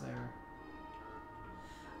across there.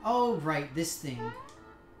 Oh, right, this thing.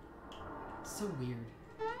 It's so weird.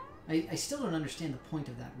 I still don't understand the point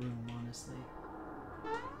of that room, honestly.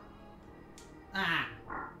 Ah!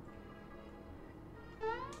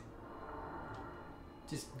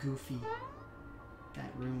 Just goofy.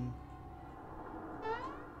 That room.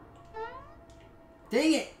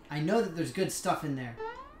 Dang it! I know that there's good stuff in there.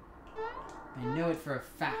 I know it for a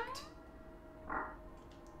fact.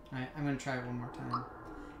 Alright, I'm going to try it one more time.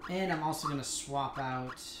 And I'm also going to swap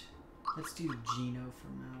out... Let's do Geno for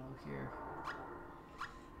Mallow here.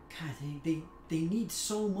 God, they need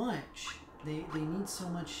so much. They need so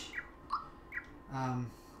much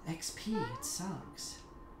XP. It sucks.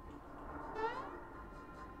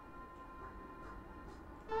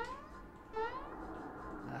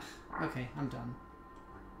 Ugh, okay, I'm done.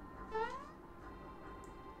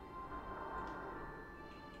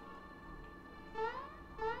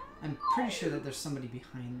 I'm pretty sure that there's somebody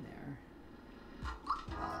behind there.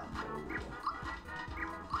 No.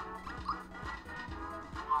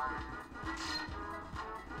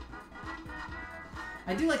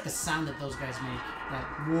 I do like the sound that those guys make. That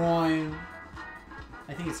whine.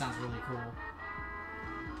 I think it sounds really cool.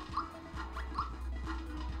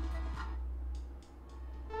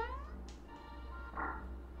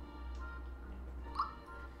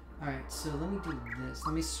 Alright, so let me do this.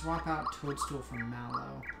 Let me swap out Toadstool for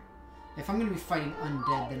Mallow. If I'm going to be fighting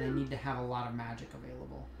undead, then I need to have a lot of magic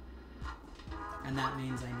available. And that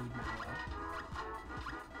means I need Mallow.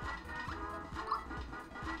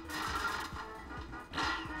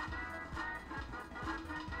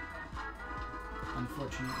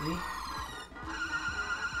 Unfortunately.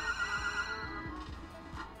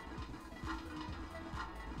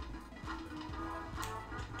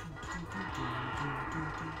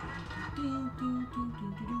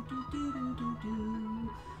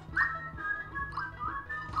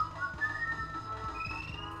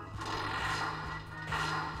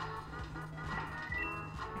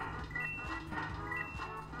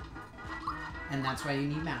 And that's why you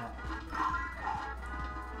need Mallow.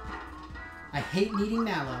 I hate needing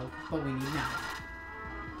Mallow, but we need Mallow.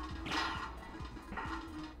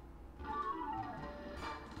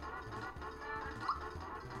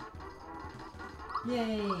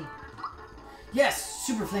 Yay! Yes!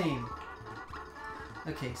 Super Flame!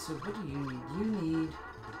 Okay, so what do you need? You need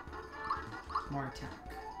more attack.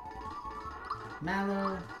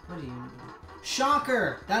 Mallow, what do you need?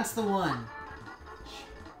 Shocker! That's the one!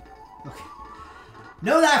 Okay.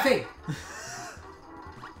 No laughing!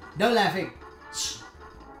 No laughing! Shh.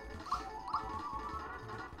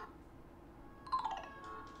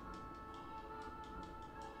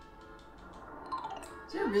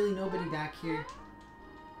 Is there really nobody back here?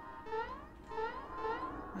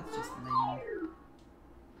 That's just lame.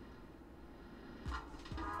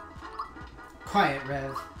 Quiet,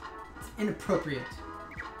 Rev. It's inappropriate.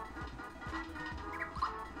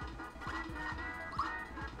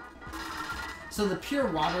 So the pure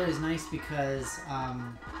water is nice because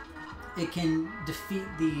it can defeat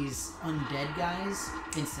these undead guys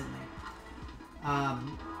instantly.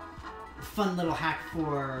 Fun little hack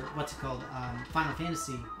for what's it called? Final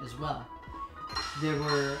Fantasy as well. There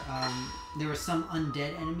were some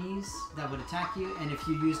undead enemies that would attack you, and if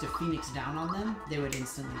you used a Phoenix down on them, they would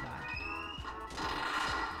instantly die.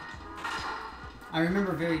 I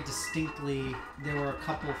remember very distinctly there were a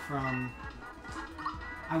couple from,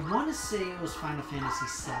 I want to say it was Final Fantasy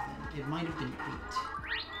VII. It might have been 8.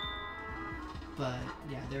 But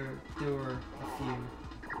yeah, there were a few.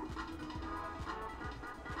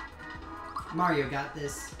 Mario got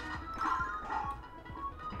this.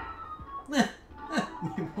 We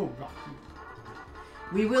will rock you.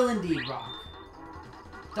 We will indeed rock.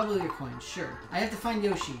 Double your coins, sure. I have to find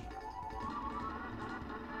Yoshi.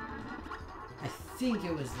 I think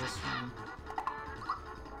it was this one.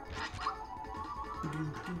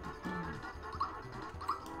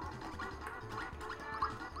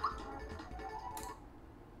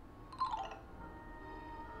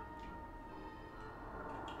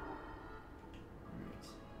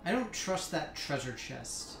 I don't trust that treasure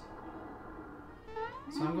chest.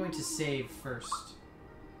 So I'm going to save first.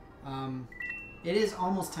 It is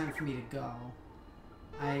almost time for me to go.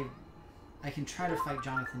 I can try to fight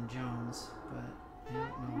Jonathan Jones, but I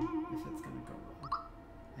don't know if it's gonna go well.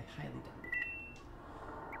 I highly doubt it.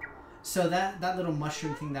 So that little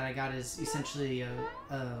mushroom thing that I got is essentially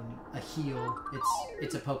a heal.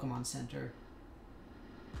 It's a Pokemon Center.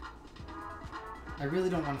 I really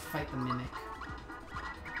don't want to fight the Mimic.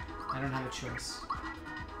 I don't have a choice.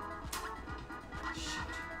 Shit.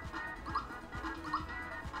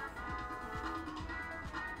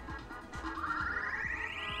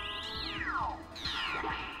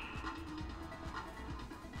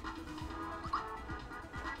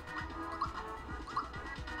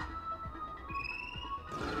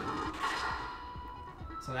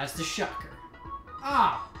 So that's the shocker.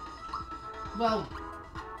 Ah! Well...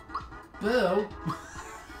 Boo!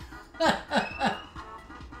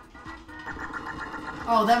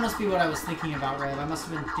 Oh, that must be what I was thinking about, Rev. I must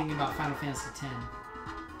have been thinking about Final Fantasy X.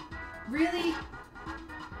 Really?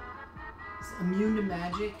 It's immune to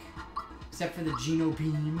magic? Except for the Geno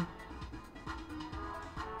Beam.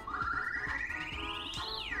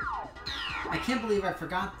 I can't believe I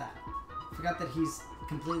forgot that. I forgot that he's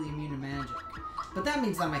completely immune to magic. But that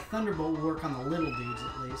means that my Thunderbolt will work on the little dudes,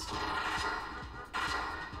 at least.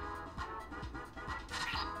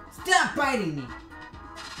 Stop biting me!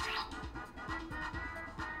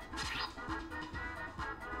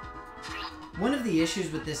 One of the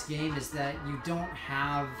issues with this game is that you don't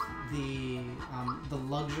have the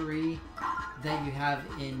luxury that you have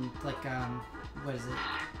in, like, what is it?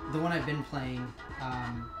 The one I've been playing,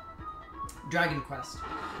 Dragon Quest,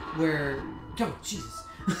 where, oh, Jesus,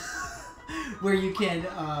 where you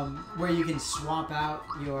can swap out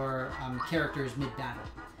your characters mid-battle.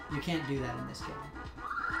 You can't do that in this game,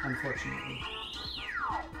 unfortunately.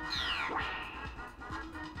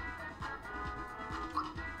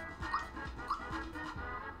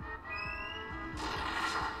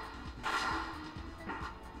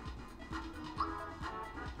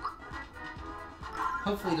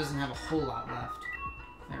 Hopefully it doesn't have a whole lot left.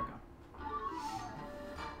 There we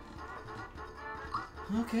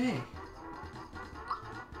go. Okay.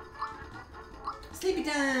 Sleepy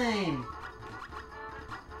time!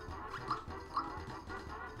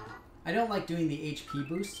 I don't like doing the HP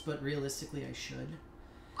boosts, but realistically I should.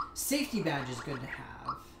 Safety badge is good to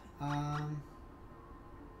have.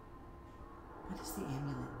 What does the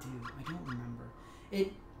amulet do? I don't remember.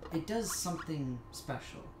 It does something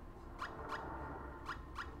special.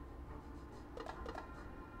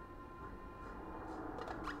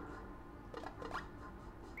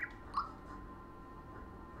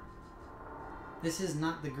 This is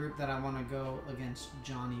not the group that I want to go against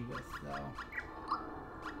Johnny with, though.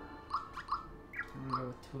 I'm gonna go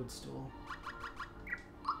with Toadstool.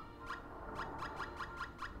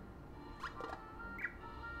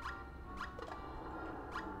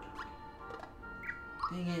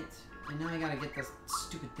 Dang it. And now I gotta get this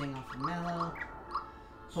stupid thing off of Mallow.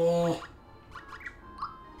 Oh!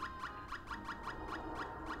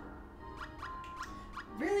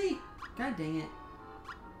 God dang it.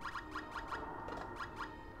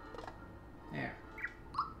 There.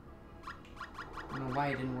 I don't know why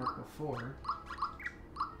it didn't work before.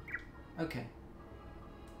 Okay.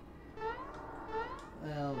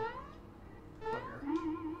 Well, bugger.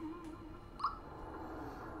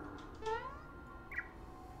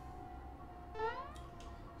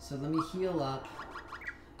 So let me heal up,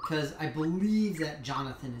 because I believe that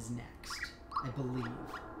Jonathan is next. I believe.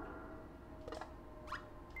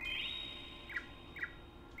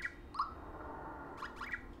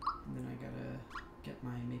 And then I gotta get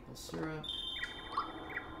my maple syrup.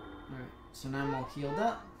 Alright, so now I'm all healed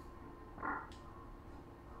up.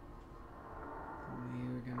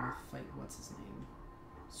 We're gonna fight, what's his name?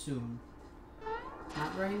 Soon.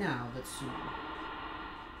 Not right now, but soon.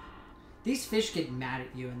 These fish get mad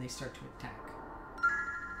at you and they start to attack.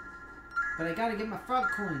 But I gotta get my frog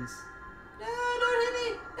coins. No, don't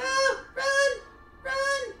hit me! No! Run!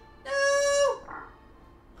 Run! No!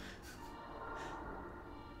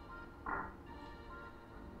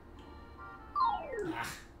 Ah.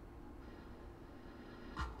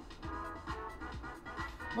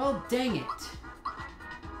 Well, dang it.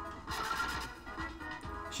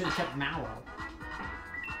 Should have kept Mallow.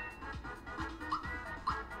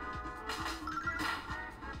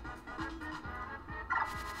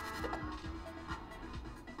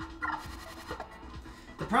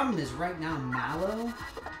 The problem is right now Mallow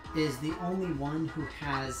is the only one who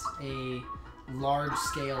has a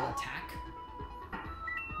large-scale attack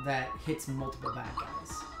that hits multiple bad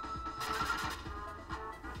guys.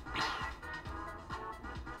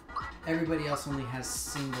 Everybody else only has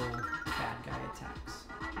single bad guy attacks.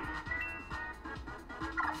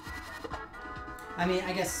 I mean,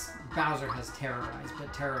 I guess Bowser has Terrorize,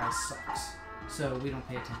 but Terrorize sucks, so we don't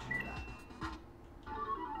pay attention to that.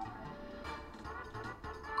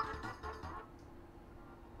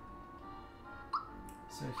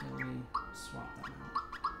 So here, let me swap them out.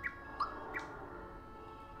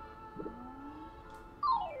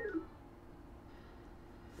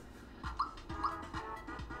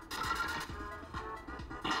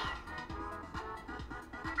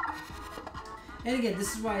 And again,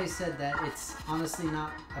 this is why I said that it's honestly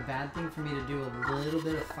not a bad thing for me to do a little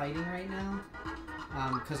bit of fighting right now.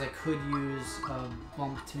 Because I could use a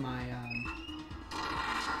bump to my,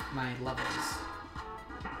 my levels.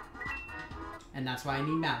 And that's why I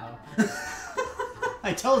need Mallow.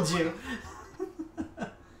 I told you!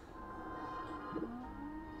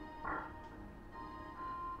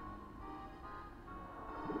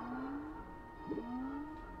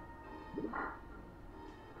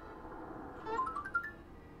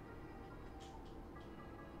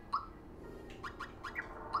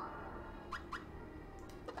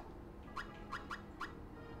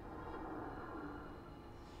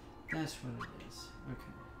 That's what it is.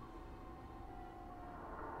 Okay.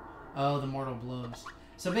 Oh, the mortal blows.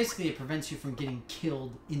 So basically it prevents you from getting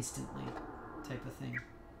killed instantly, type of thing.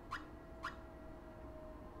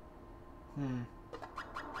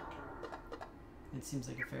 It seems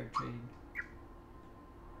like a fair trade.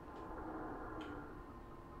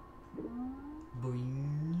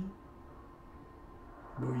 Boing.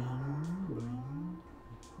 Boing. Boing.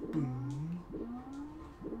 Boing.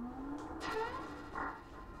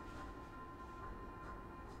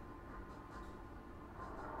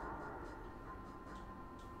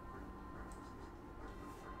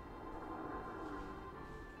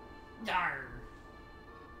 Yarr.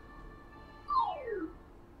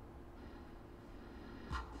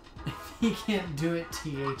 He can't do it,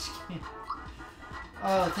 TH can't.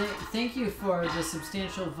 Oh, thank you for the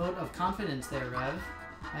substantial vote of confidence there, Rev.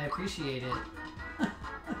 I appreciate it.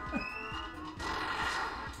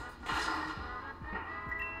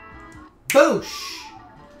 Boosh!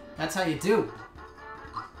 That's how you do.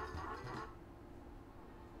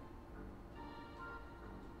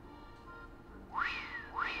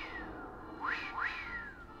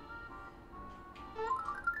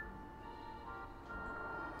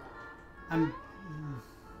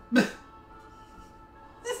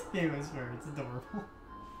 This game is fair. It's adorable.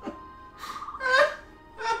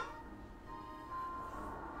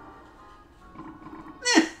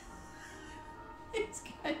 These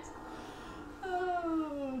guys.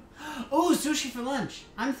 Oh, sushi for lunch.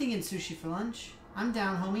 I'm thinking sushi for lunch. I'm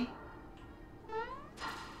down, homie.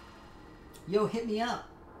 Yo, hit me up.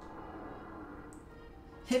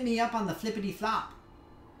 Hit me up on the flippity flop.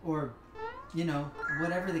 Or, you know,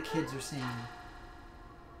 whatever the kids are saying.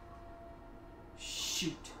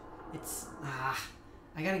 Shoot. It's...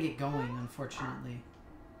 I gotta get going, unfortunately.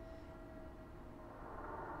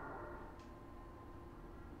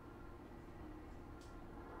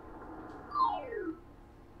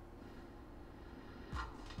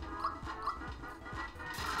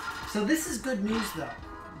 So this is good news, though.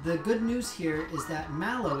 The good news here is that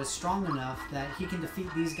Mallow is strong enough that he can defeat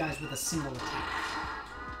these guys with a single attack.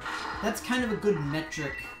 That's kind of a good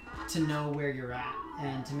metric to know where you're at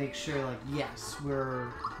and to make sure, like, yes, we're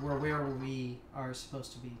where we are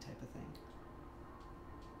supposed to be, type of thing.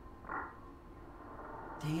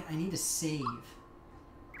 Dang it, I need to save.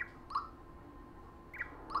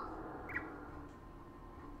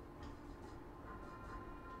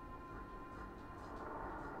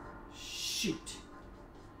 Shoot.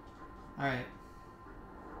 Alright.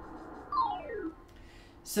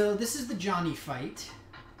 So this is the Johnny fight,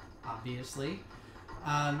 obviously.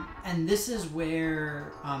 And this is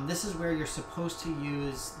where you're supposed to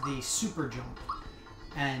use the super jump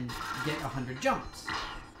and get 100 jumps.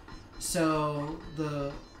 So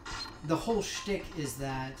the whole shtick is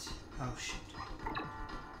that, oh shit.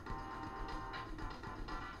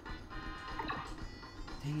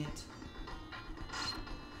 Dang it.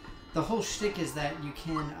 The whole shtick is that you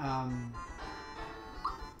can,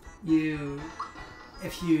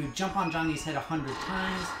 if you jump on Johnny's head 100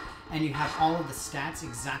 times and you have all of the stats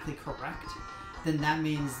exactly correct, then that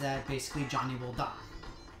means that basically Johnny will die.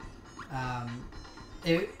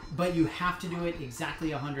 But you have to do it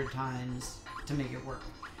exactly 100 times to make it work.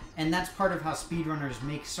 And that's part of how speedrunners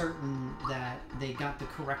make certain that they got the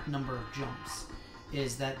correct number of jumps,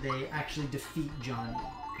 is that they actually defeat Johnny.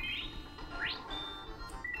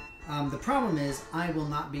 The problem is, I will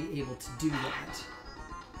not be able to do that.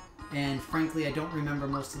 And frankly, I don't remember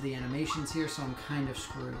most of the animations here, so I'm kind of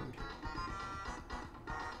screwed.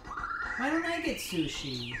 Why don't I get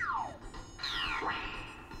sushi?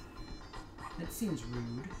 That seems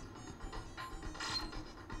rude.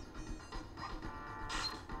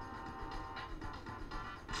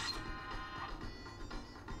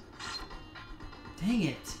 Dang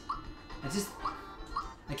it!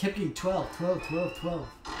 I kept getting 12, 12, 12, 12.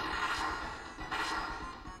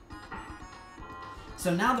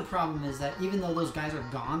 So now the problem is that even though those guys are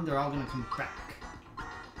gone, they're all going to come back.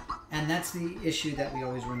 And that's the issue that we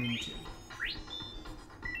always run into.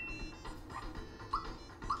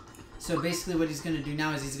 So basically what he's going to do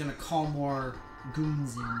now is he's going to call more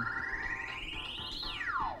goons in.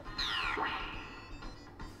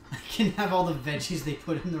 I can have all the veggies they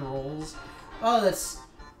put in the rolls. Oh, that's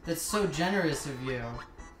so generous of you.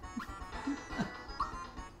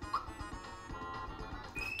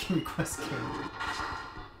 Can request carry.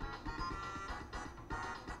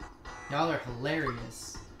 Y'all are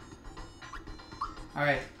hilarious.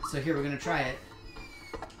 Alright, so here, we're gonna try it.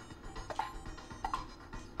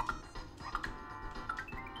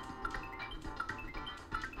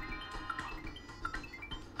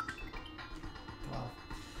 Well,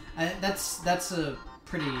 that's a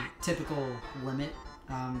pretty typical limit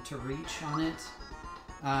to reach on it.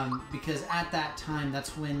 Because at that time,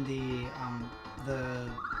 that's when the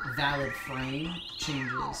valid frame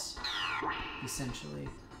changes, essentially.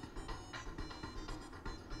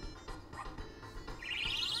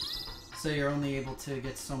 So you're only able to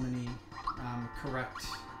get so many correct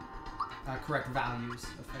values,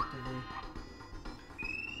 effectively.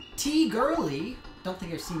 T Girly, don't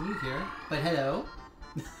think I've seen you here, but hello.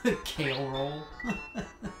 Kale roll.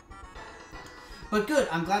 But good,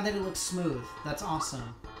 I'm glad that it looks smooth. That's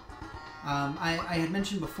awesome. I had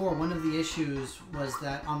mentioned before, one of the issues was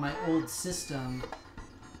that on my old system,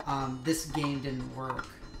 this game didn't work.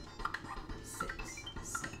 6,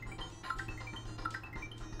 7,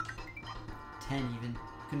 10 even.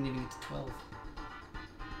 Couldn't even get to 12.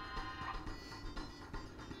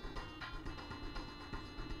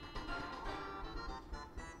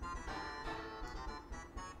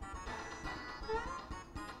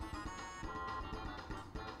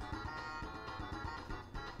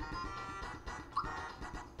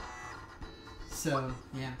 So,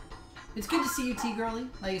 yeah. It's good to see you, T Girly.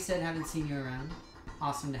 Like I said, haven't seen you around.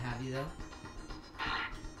 Awesome to have you, though.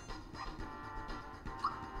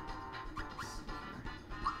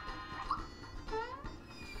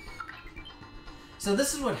 So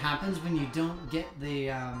this is what happens when you don't get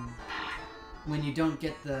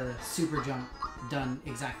the super jump done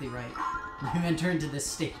exactly right. You enter into this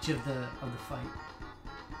stage of the fight.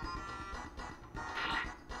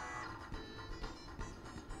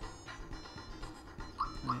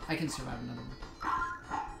 I can survive another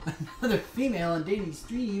one. Another female on dating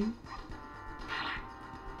stream.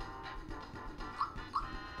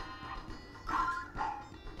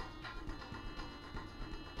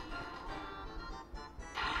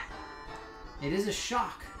 It is a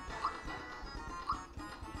shock.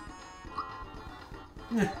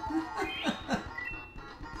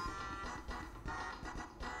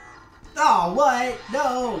 Oh, what?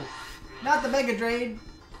 No! Not the Mega Drain!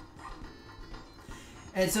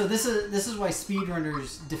 And so this is why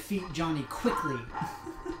speedrunners defeat Johnny quickly,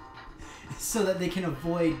 so that they can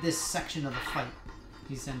avoid this section of the fight,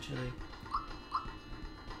 essentially.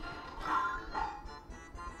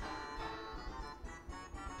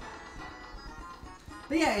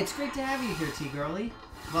 But yeah, it's great to have you here, T-Girly.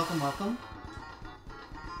 Welcome, welcome.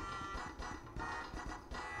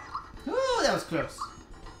 Ooh, that was close.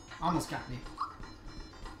 Almost got me.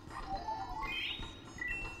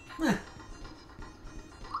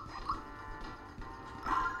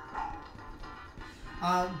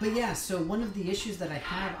 But yeah, so one of the issues that I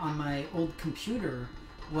had on my old computer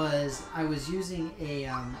was I was using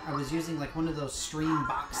like one of those stream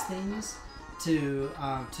box things to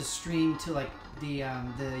stream to like the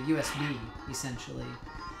USB essentially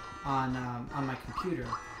on my computer,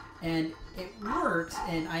 and it worked,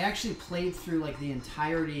 and I actually played through like the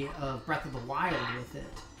entirety of Breath of the Wild with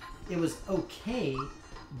it. It was okay,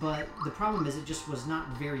 but the problem is it just was not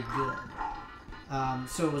very good.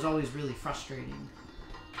 So it was always really frustrating.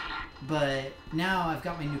 But now I've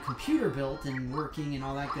got my new computer built and working and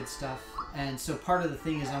all that good stuff. And so part of the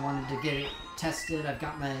thing is I wanted to get it tested. I've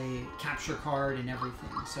got my capture card and everything,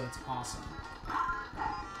 so it's awesome.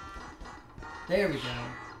 There we go.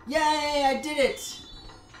 Yay, I did it!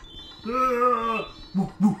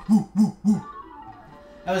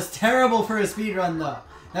 That was terrible for a speedrun though.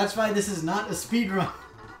 That's why this is not a speedrun.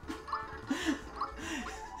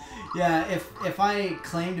 Yeah, if I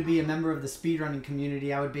claimed to be a member of the speedrunning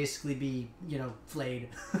community, I would basically be, you know, flayed.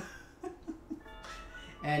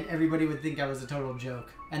 And everybody would think I was a total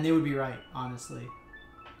joke. And they would be right, honestly.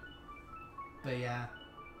 But yeah.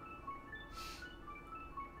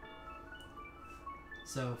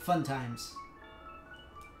 So, fun times.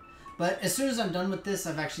 But as soon as I'm done with this,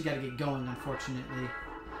 I've actually got to get going, unfortunately.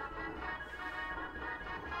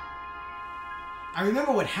 I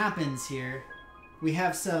remember what happens here. We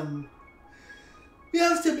have some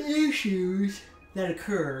issues that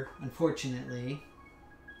occur, unfortunately.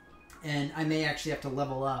 And I may actually have to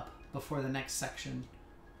level up before the next section.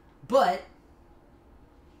 But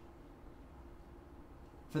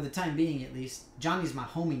for the time being, at least, Johnny's my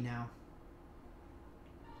homie now.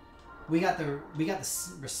 We got the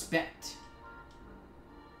respect.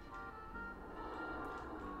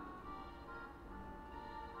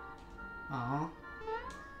 Aw.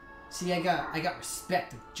 See, I got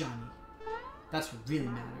respect of Johnny. That's what really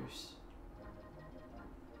matters.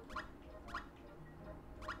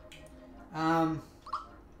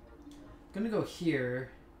 Gonna go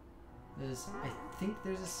here. I think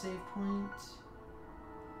there's a save point.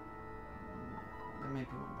 There might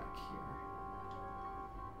be one back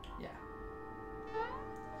here.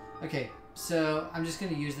 Yeah. Okay, so I'm just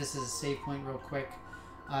gonna use this as a save point real quick.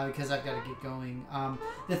 Because I've got to get going.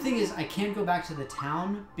 The thing is, I can't go back to the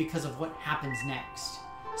town because of what happens next.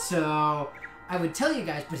 So, I would tell you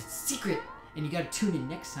guys, but it's secret. And you got to tune in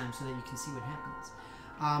next time so that you can see what happens.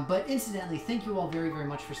 But incidentally, thank you all very, very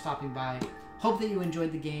much for stopping by. Hope that you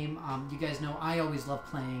enjoyed the game. You guys know I always love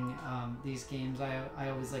playing these games. I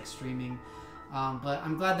always like streaming. But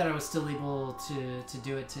I'm glad that I was still able to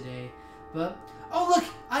do it today. But, oh look!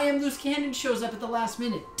 I Am Loose Cannon shows up at the last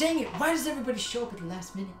minute. Dang it! Why does everybody show up at the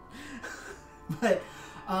last minute? But,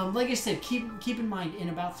 like I said, keep in mind, in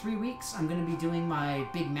about 3 weeks, I'm going to be doing my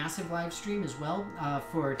big, massive live stream as well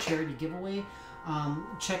for a charity giveaway.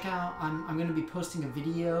 Check out, I'm going to be posting a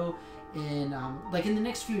video in the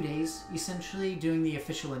next few days, essentially, doing the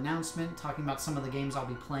official announcement, talking about some of the games I'll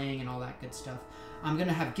be playing and all that good stuff. I'm going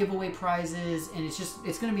to have giveaway prizes, and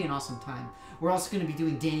it's going to be an awesome time. We're also going to be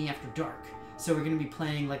doing Danny After Dark. So we're going to be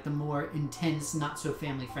playing like the more intense, not so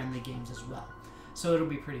family friendly games as well. So it'll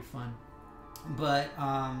be pretty fun. But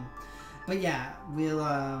yeah,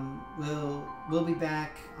 we'll be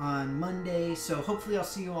back on Monday. So hopefully I'll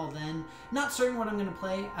see you all then. Not certain what I'm going to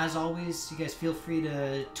play. As always, you guys feel free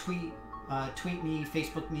to tweet me,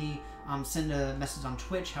 Facebook me, send a message on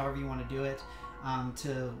Twitch, however you want to do it,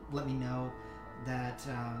 to let me know that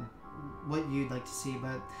what you'd like to see.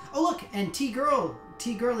 But oh look, and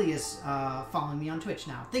T-Girly is following me on Twitch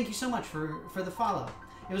now. Thank you so much for the follow.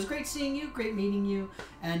 It was great seeing you, great meeting you,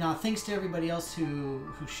 and thanks to everybody else who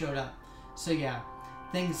showed up. So yeah,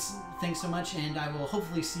 thanks so much, and I will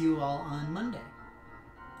hopefully see you all on Monday.